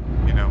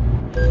 you know,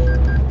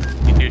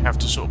 you do have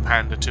to sort of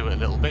pander to it a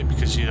little bit,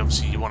 because you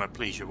obviously want to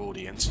please your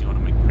audience, you want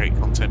to make great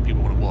content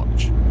people want to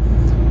watch.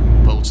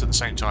 But also at the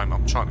same time,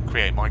 I'm trying to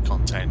create my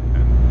content,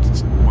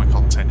 and my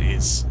content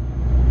is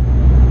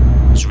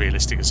as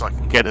realistic as I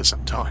can get it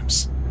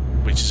sometimes,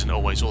 which isn't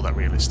always all that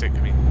realistic. I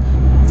mean,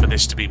 for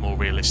this to be more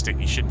realistic,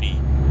 you should be,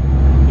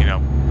 you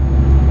know,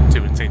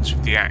 doing things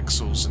with the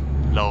axles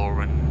and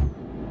lower and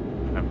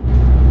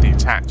the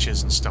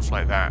attachers and stuff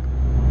like that,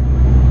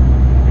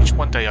 which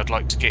one day I'd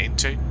like to get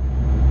into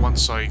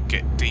once I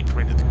get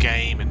deeper into the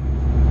game and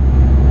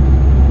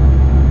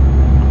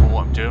more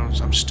what I'm doing.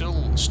 I'm still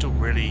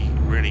really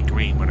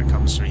green when it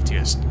comes to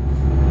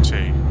ETS2.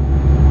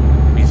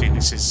 I think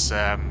this is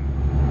I'm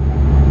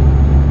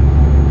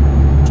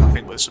trying to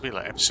think what this will be,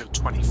 like episode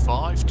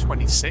 25,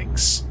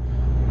 26.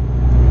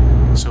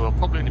 So I've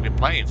probably only been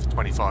playing for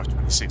 25,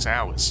 26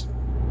 hours.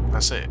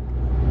 That's it.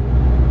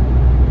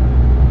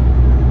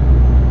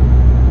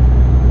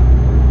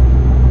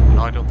 And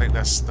I don't think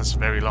that's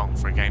very long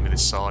for a game of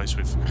this size,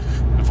 with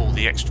all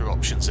the extra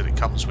options that it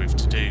comes with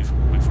to do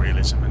with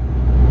realism. And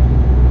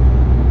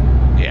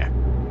yeah,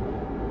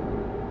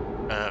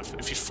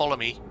 if you follow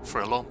me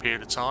for a long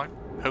period of time,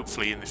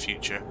 hopefully in the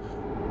future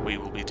we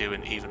will be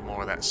doing even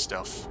more of that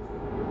stuff.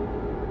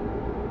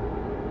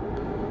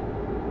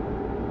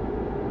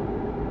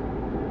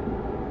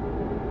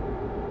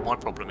 My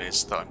problem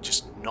is that I'm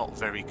just not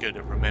very good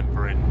at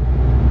remembering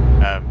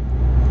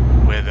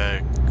where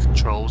the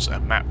controls are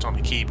mapped on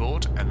the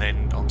keyboard, and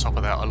then on top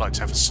of that I like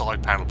to have a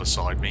side panel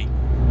beside me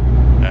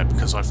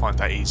because I find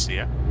that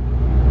easier.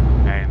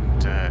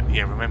 And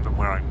yeah, remembering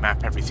where I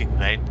map everything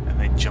then, and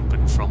then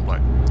jumping from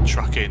like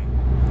trucking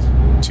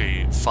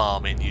to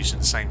farming using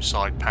the same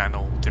side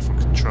panel,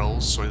 different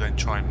controls, so I then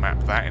try and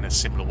map that in a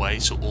similar way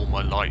so all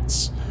my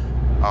lights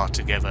are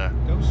together,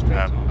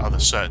 other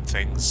certain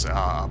things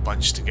are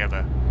bunched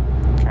together,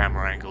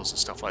 camera angles and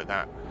stuff like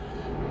that.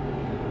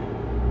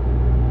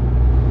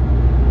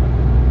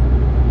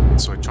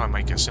 So I try and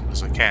make it as simple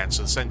as I can,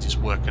 so then just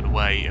working a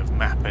way of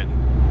mapping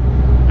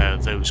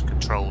those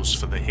controls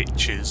for the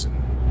hitches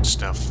and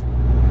stuff.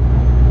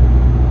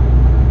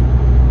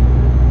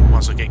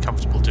 Once I get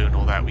comfortable doing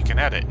all that, we can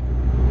add it.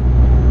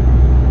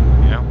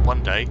 You know,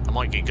 one day I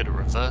might get good at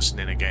reversing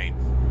in a game.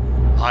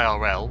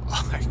 IRL,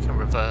 I can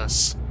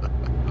reverse.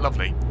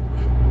 Lovely.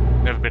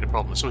 Never been a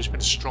problem. It's always been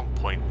a strong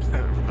point.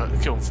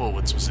 Going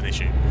forwards was an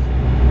issue.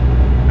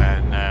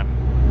 And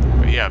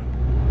but yeah,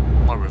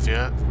 my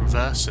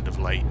reversing of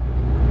late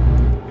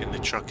in the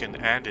trucking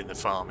and in the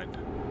farming,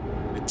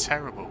 it's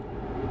terrible.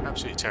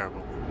 Absolutely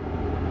terrible.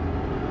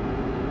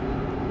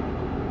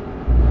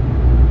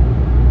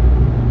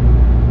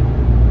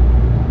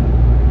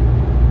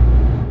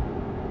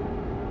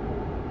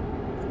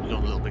 Going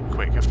a little bit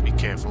quick. Have to be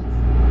careful.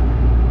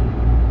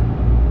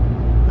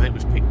 I think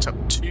we've picked up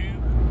two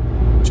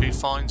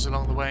fines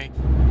along the way.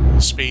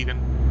 Speeding.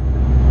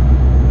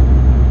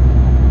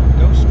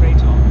 Go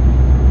straight on.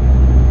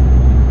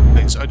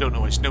 I don't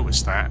always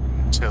notice that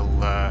until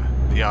the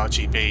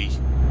RGB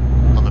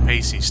on the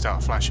PC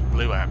start flashing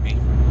blue at me.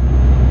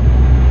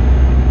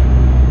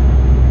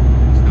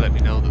 To let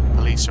me know that the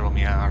police are on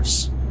my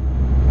arse.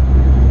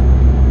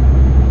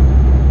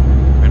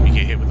 Then we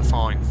get hit with a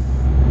fine.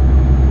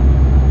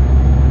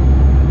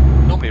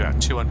 Normally about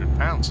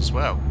 £200 as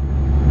well.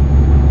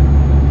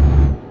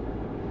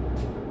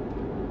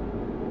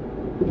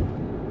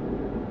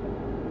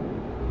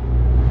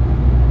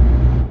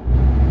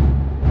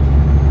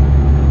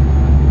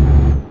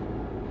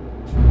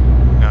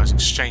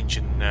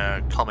 Exchanging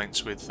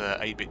comments with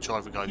A-Bit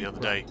Driver Guy the other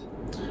day,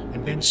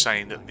 and he was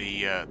saying that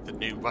the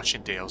new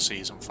Russian DLC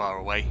isn't far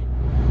away,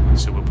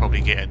 so we'll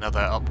probably get another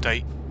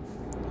update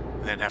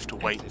and then have to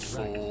wait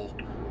for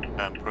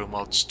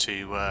ProMods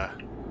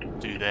to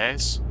do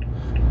theirs.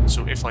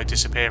 So if I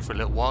disappear for a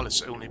little while,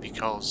 it's only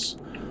because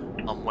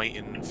I'm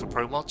waiting for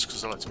ProMods,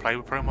 because I like to play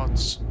with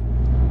ProMods.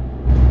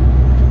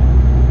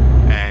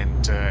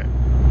 And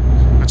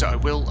I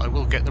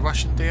will get the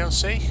Russian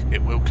DLC.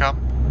 It will come.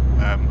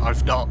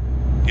 I've not,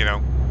 you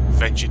know,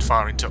 ventured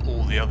far into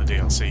all the other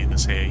DLC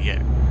that's here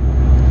yet.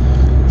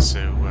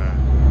 So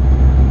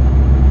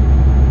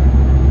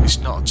it's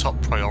not a top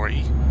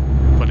priority,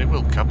 but it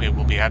will come. It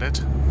will be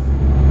added.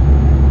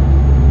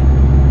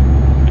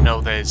 I know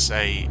there's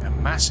a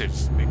massive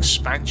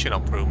expansion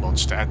on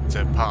ProMods to add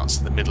to parts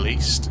of the Middle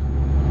East.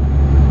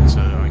 So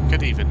I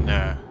could even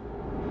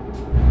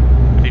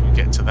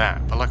get to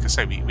that. But like I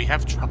say, we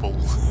have trouble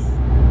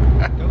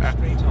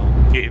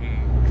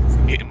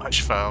getting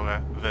much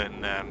farther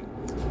than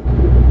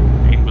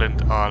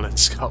England, Ireland,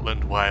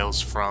 Scotland,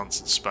 Wales, France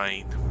and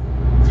Spain.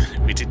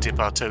 We did dip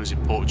our toes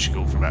in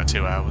Portugal for about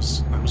 2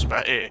 hours. That was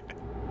about it.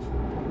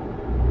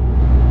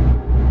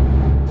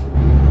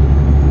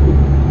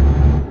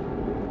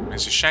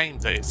 It's a shame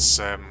that it's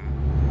a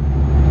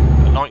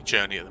night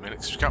journey at the minute,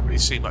 because we can't really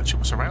see much of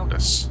what's around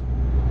us.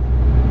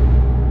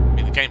 I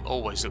mean, the game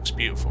always looks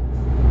beautiful.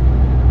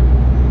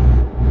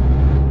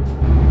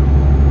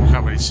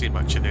 Can't really see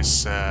much of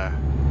this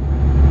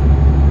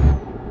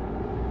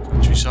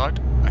countryside.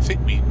 I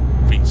think we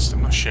reached,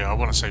 I'm not sure, I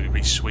want to say we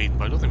reached Sweden,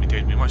 but I don't think we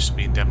did. We might still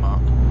be in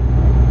Denmark.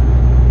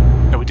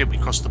 No, we did, we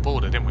crossed the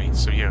border, didn't we?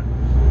 So yeah,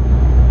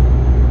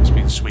 must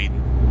be in Sweden.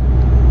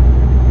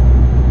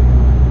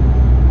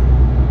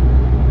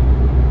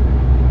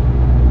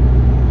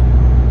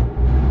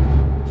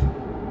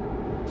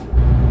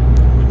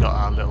 We got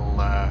our little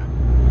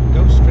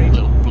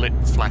blip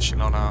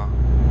flashing on our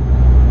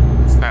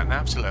stat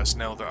nav to let us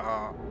know that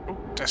our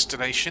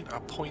destination, our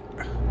point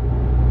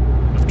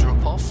of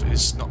drop off,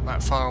 is not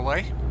that far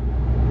away.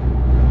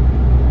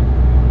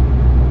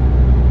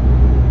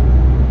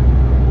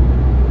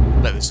 I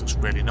bet this looks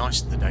really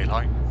nice in the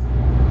daylight.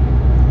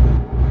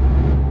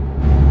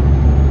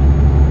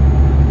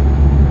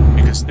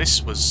 Because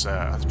this was,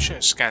 I'm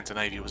sure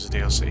Scandinavia was a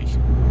DLC.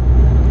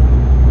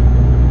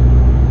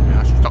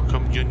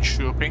 Stockholm,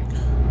 Jonkoping.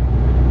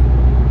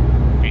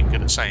 Being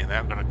good at saying that,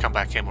 I'm going to come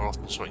back here more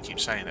often so I can keep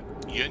saying it.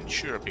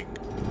 Jonkoping.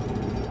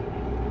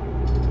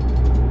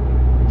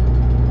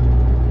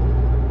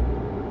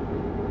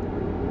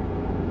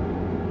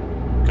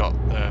 Got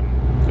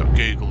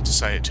Google to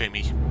say it to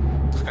me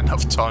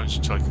enough times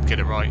until I can get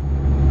it right.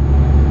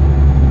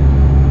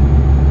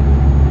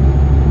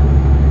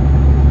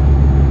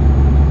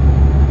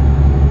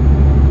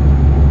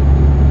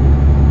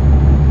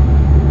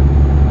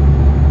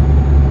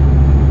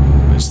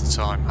 Where's the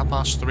time?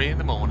 3:30 in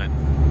the morning.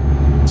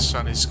 The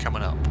sun is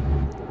coming up.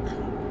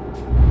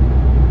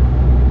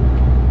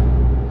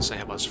 Say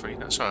 3:30.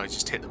 No, sorry, I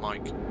just hit the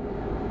mic.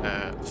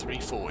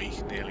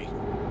 3:40 nearly.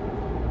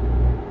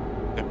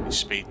 Definitely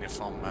speeding if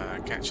I'm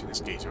catching this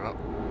geezer up.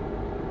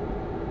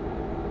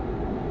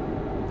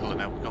 Oh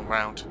no, we've gone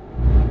round.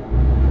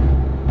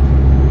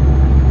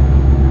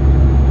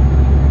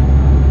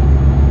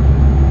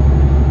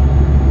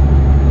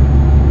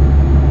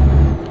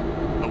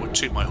 I would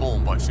toot my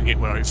horn, but I forget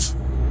where I've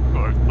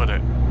put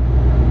it.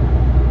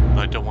 And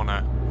I don't want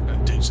to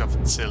do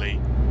something silly.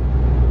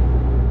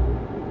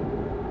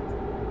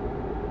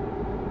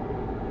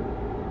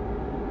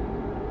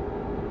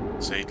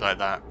 See, like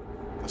that.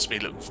 That's me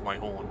looking for my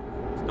horn.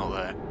 It's not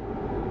there.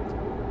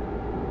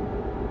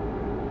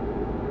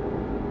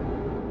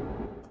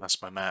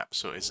 That's my map,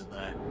 so it isn't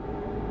there.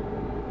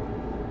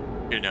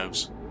 Who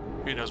knows?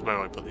 Who knows where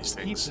I put these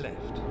things? Keep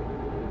left.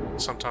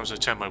 Sometimes I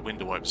turn my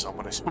window wipers on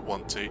when I don't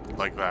want to,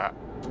 like that.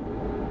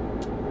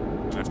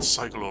 I have to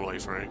cycle all the way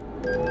through.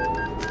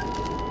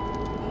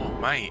 Oh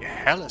mate,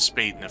 hella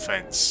speeding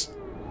offence.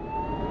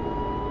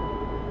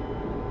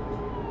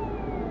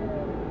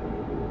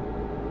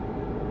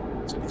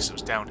 So at least it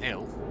was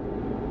downhill.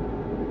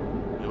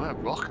 We were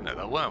rocking it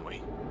though, weren't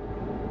we?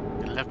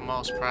 11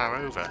 miles per hour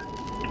over.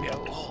 Yeah,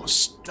 oh,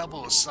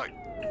 stubble, it's like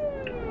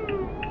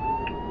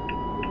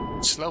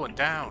slowing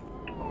down.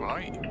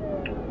 Alright.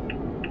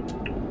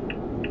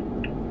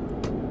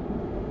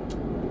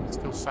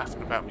 Still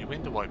faffing about me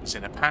window wipers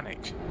in a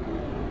panic.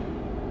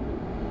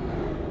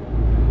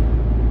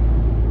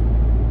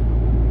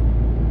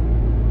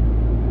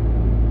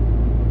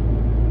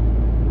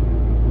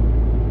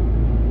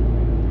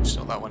 It's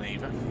not that one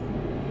either.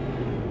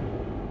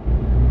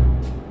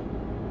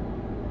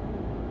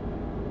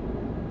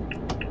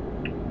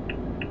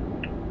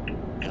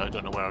 Yeah, I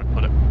don't know where I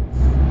put it.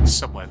 It's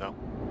somewhere though.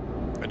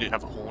 I do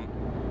have a horn.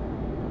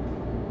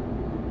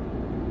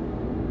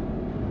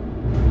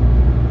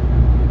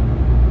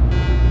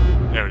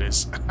 There it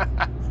is.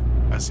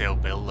 That's the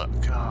old bill. Look,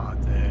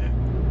 God,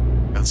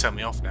 they'll tell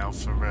me off now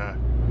for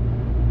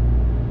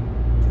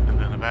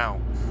fiddling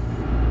about.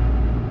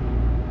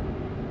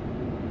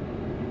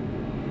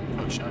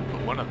 Oh, should I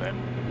put one of them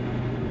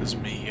as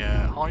me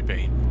high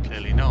beam?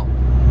 Clearly not.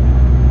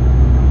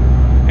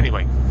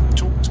 Anyway,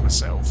 talking to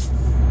myself.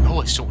 I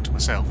always talk to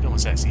myself. No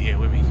one's actually here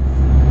with me.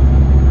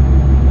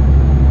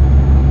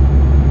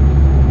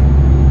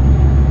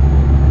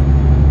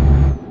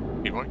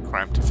 Be right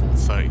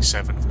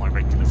 37 of my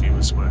regular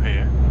viewers were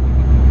here.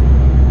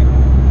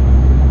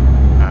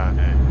 And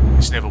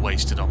it's never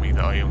wasted on me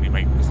that I only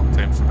make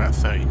content for about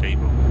 30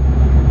 people.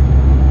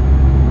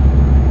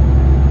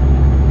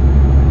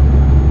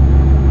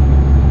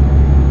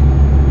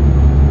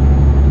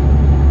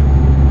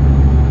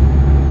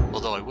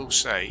 Although I will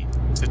say,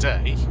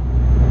 today,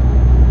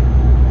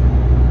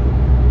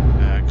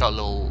 got a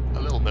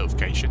little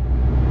notification.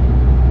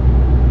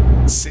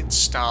 Since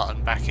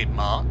starting back in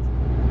March,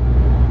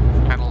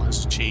 the channel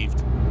has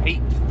achieved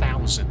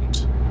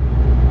 8,000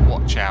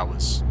 watch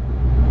hours,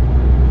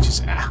 which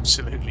is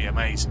absolutely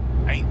amazing.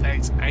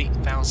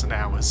 8,000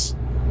 hours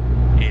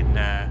in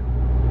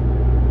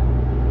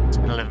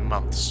 11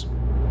 months.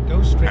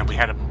 Go straight. And we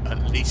had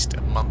at least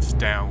a month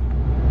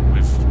down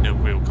with no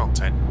real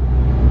content.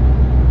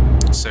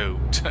 So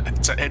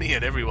to any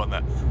and everyone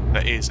that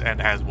is and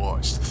has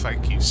watched,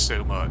 thank you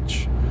so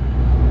much.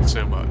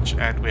 So much.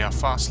 And we are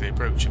fastly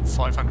approaching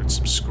 500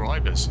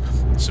 subscribers.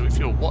 So if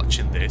you're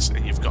watching this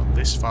and you've got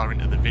this far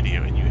into the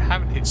video and you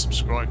haven't hit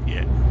subscribe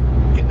yet,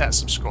 hit that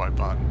subscribe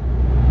button.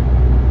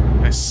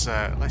 Let's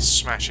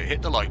smash it.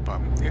 Hit the like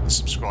button, hit the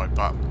subscribe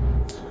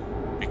button,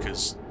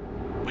 because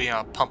we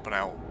are pumping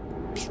out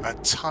a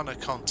ton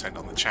of content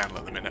on the channel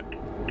at the minute,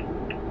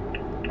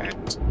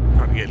 and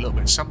trying to get a little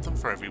bit of something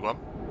for everyone,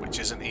 which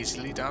isn't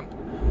easily done.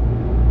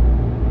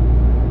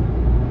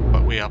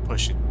 But we are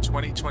pushing.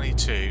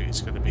 2022 is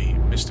going to be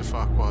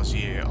MrFarquar's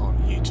year on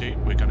YouTube.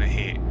 We're going to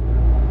hit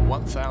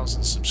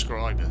 1,000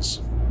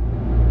 subscribers.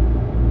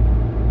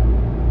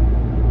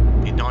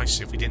 Be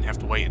nice if we didn't have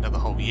to wait another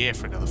whole year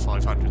for another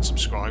 500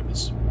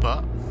 subscribers,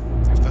 but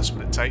if that's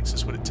what it takes,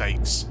 that's what it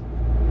takes.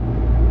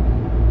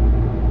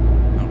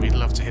 And we'd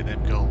love to hit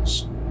them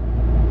goals.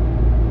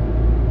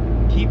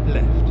 Keep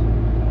left.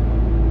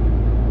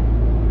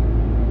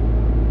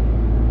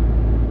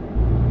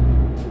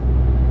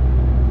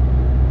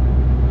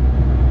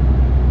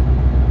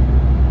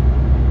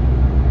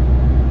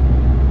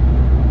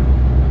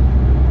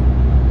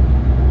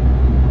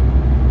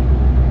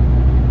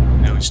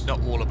 It's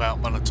not all about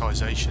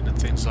monetization and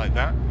things like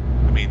that.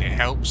 I mean, it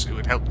helps. It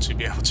would help to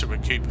be able to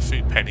recoup a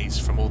few pennies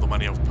from all the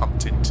money I've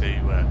pumped into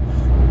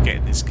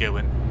getting this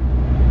going.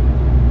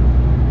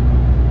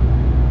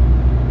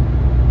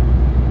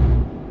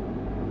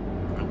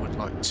 I would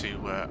like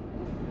to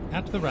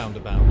At the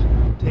roundabout,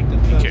 take the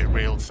make first. it a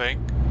real thing.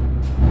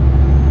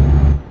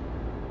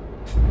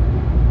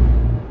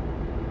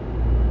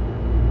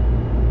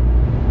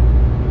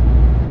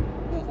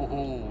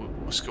 Ooh,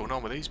 what's going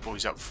on with these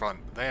boys up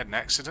front? They had an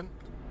accident.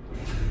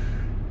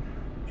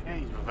 Yeah,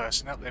 he's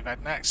reversing up. They've had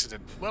an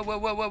accident. Whoa, whoa,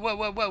 whoa, whoa, whoa,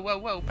 whoa, whoa, whoa,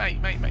 whoa,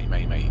 mate.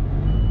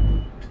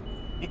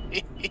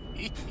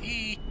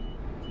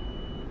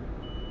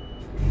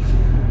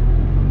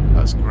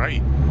 That's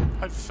great.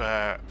 I've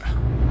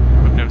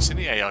never seen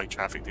the AI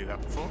traffic do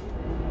that before.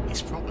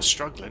 He's probably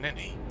struggling, isn't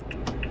he?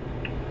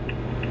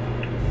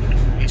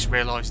 He's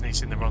realising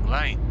he's in the wrong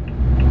lane.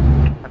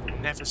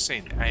 I've never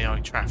seen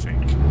AI traffic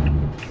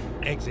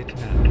Exit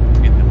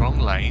now. in the wrong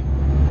lane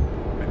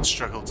and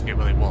struggle to get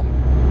where they want.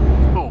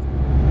 Oh,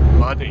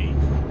 buddy.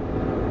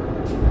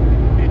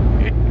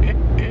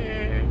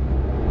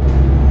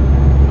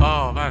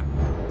 Oh man,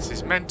 this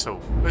is mental.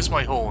 Where's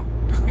my horn?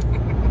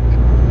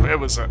 Where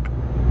was it?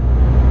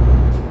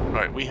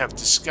 Right, we have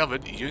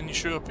discovered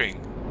Jonkoping.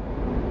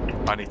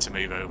 I need to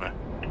move over.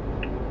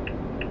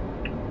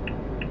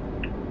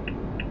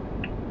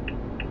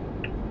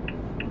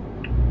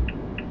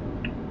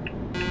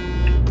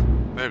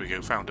 There we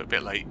go, found it a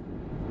bit late.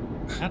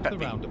 At the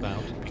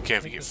roundabout. Be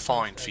careful, you get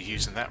fined for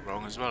using that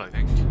wrong as well, I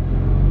think.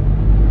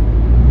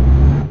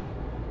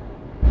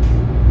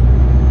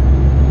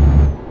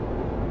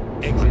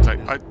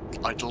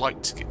 I'd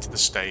like to get to the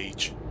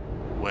stage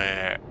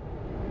where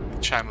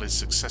the channel is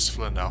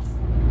successful enough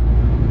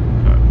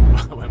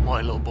that when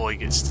my little boy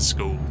gets to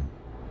school,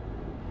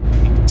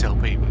 he can tell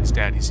people his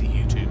daddy's a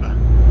YouTuber.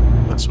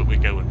 That's what we're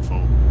going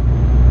for.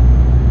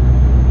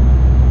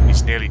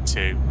 He's nearly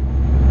 2,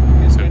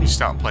 so he's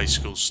starting to play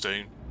school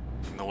soon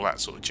and all that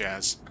sort of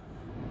jazz.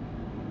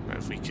 But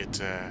if we could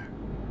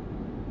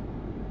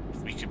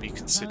be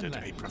considered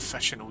a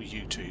professional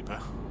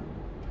YouTuber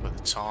by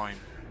the time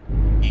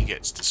he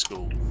gets to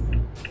school,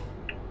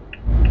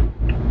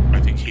 I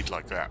think he'd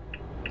like that.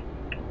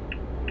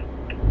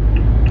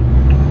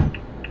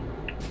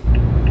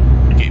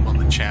 Get him on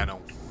the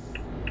channel.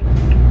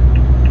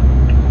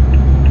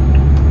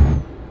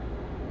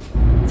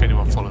 If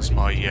anyone follows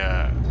my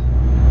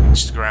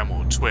Instagram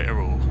or Twitter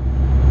or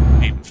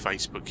even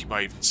Facebook, you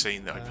might have even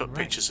seen that I put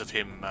pictures of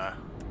him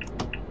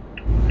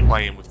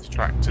playing with the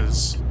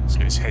tractors. He's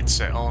got his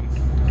headset on,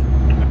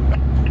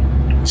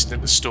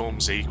 listening to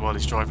Stormzy while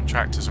he's driving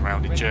tractors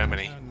around in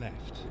Germany.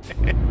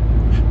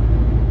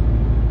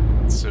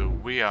 So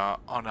we are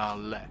on our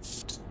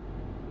left.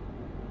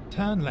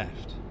 Turn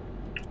left.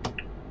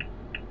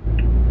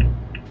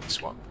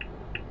 This one.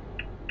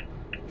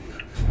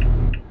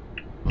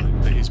 Well,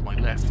 that is my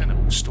left, and it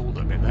will stalled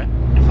a bit there.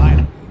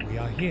 Finally, we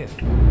are here.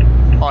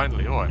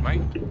 Finally, alright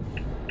mate.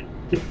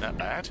 Not that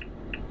bad.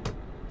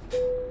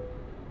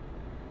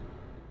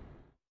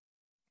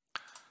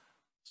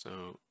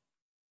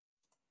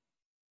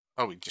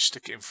 Oh, we can just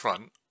stick it in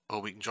front,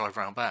 or we can drive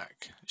around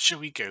back. Shall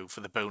we go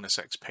for the bonus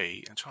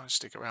XP and try and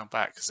stick it around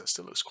back, because that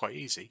still looks quite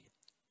easy.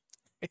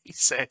 He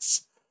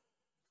says,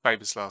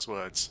 famous last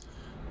words.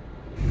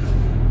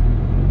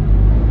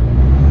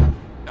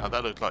 Now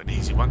that looked like an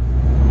easy one.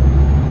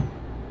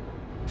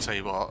 Tell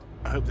you what,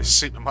 I hope this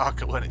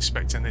supermarket weren't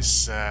expecting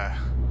this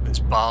this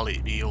barley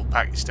to be all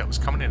packaged up. It was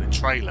coming in a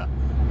trailer,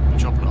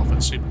 dropping it off at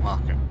the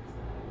supermarket.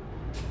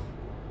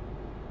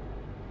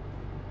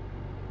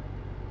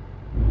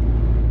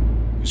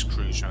 Just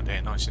cruise around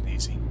here, nice and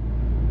easy.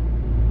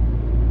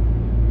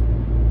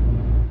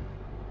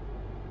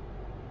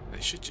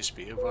 It should just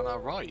be over on our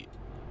right.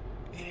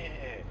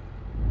 Yeah.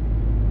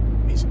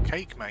 Piece of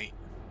cake, mate.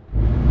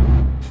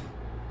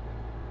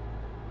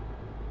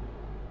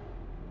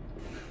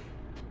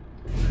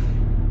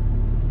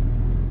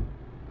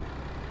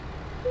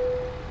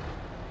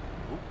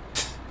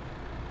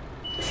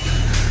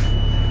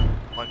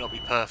 Might not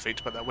be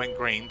perfect, but that went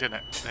green, didn't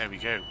it? There we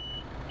go.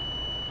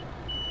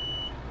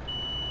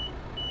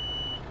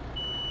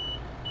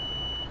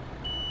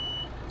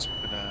 So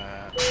we're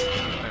gonna,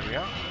 there we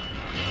are.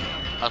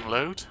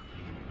 Unload.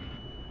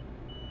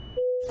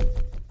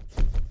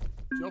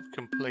 Job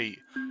complete.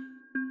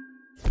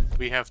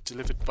 We have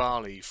delivered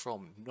barley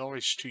from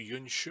Norwich to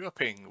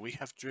Jonkoping. We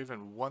have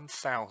driven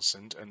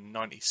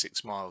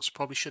 1,096 miles.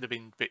 Probably should have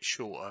been a bit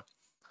shorter,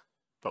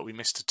 but we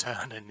missed a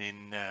turn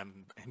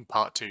in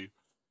part 2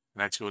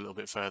 and had to go a little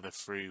bit further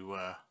through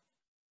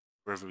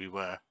wherever we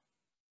were.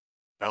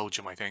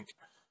 Belgium, I think.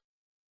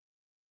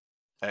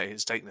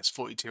 It's taken us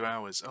 42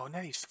 hours. Oh,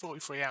 nearly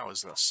 43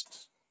 hours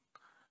lost.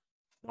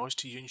 Norwich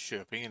to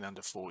Jonkoping in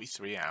under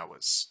 43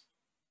 hours.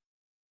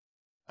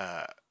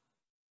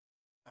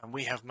 And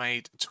we have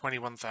made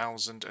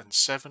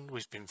 21,007.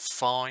 We've been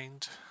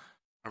fined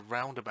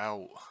around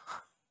about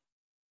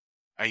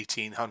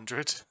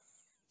 1,800.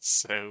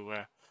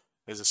 So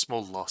there's a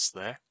small loss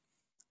there.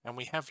 And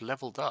we have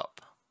leveled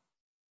up.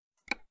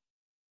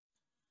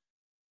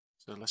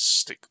 So let's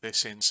stick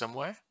this in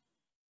somewhere.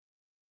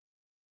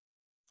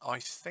 I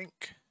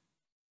think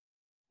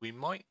we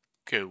might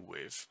go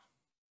with...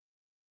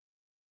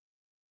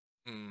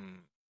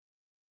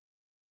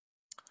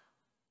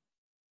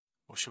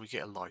 Or should we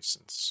get a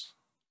license?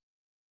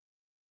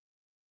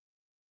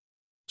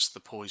 What's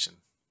the poison?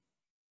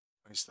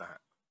 What is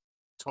that?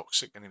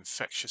 Toxic and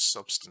infectious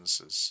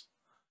substances.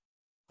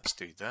 Let's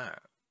do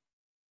that.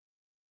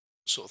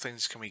 What sort of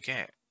things can we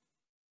get?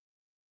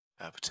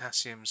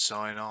 Potassium,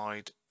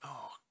 cyanide.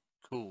 Oh,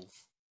 cool.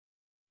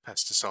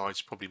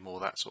 Pesticides, probably more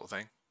that sort of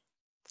thing.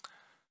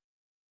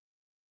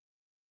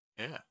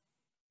 Yeah,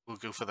 we'll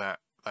go for that.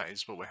 That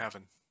is what we're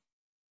having.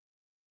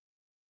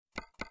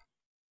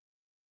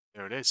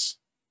 There it is.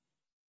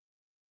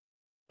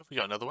 Have we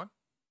got another one?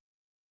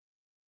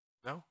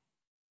 No?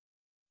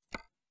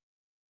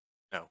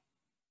 No.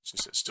 It's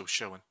just it's still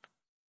showing.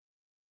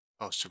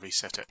 Oh, it's to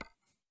reset it.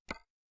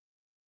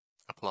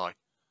 Apply.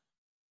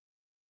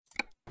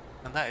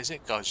 And that is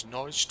it, guys.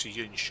 Norwich to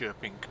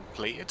Jonkoping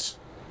completed.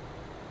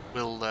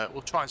 We'll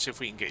try and see if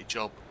we can get a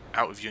job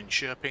out of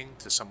Jonkoping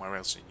to somewhere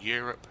else in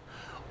Europe,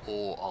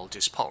 or I'll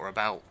just potter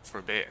about for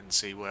a bit and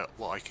see what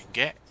I can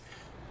get.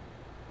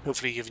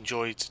 Hopefully you've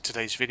enjoyed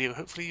today's video.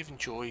 Hopefully you've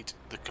enjoyed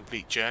the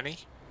complete journey.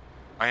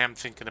 I am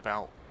thinking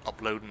about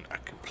uploading a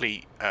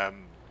complete they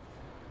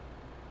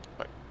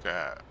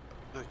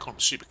call them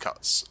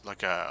supercuts,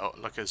 like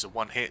as a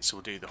one hit. So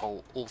we'll do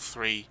all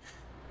 3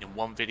 in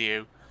one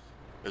video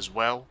as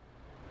well.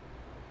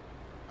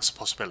 That's a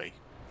possibility.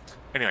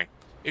 Anyway,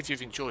 if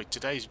you've enjoyed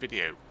today's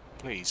video,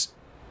 please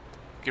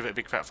give it a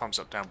big fat thumbs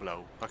up down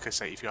below. Like I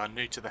say, if you are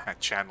new to the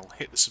channel,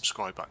 hit the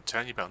subscribe button,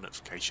 turn your bell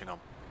notification on,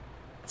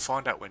 and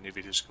find out when new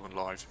videos are going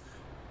live.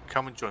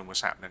 Come and join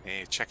what's happening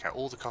here. Check out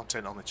all the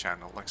content on the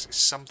channel. Like I say,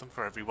 something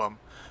for everyone.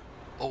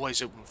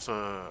 Always open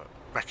for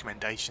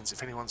recommendations.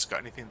 If anyone's got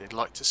anything they'd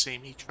like to see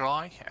me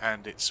try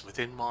and it's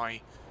within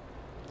my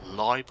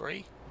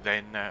library,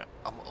 then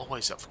I'm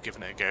always up for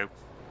giving it a go.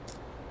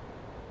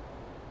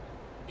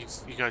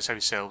 You guys have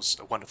yourselves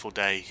a wonderful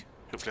day.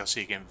 Hopefully I'll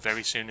see you again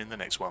very soon in the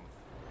next one.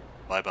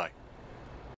 Bye bye.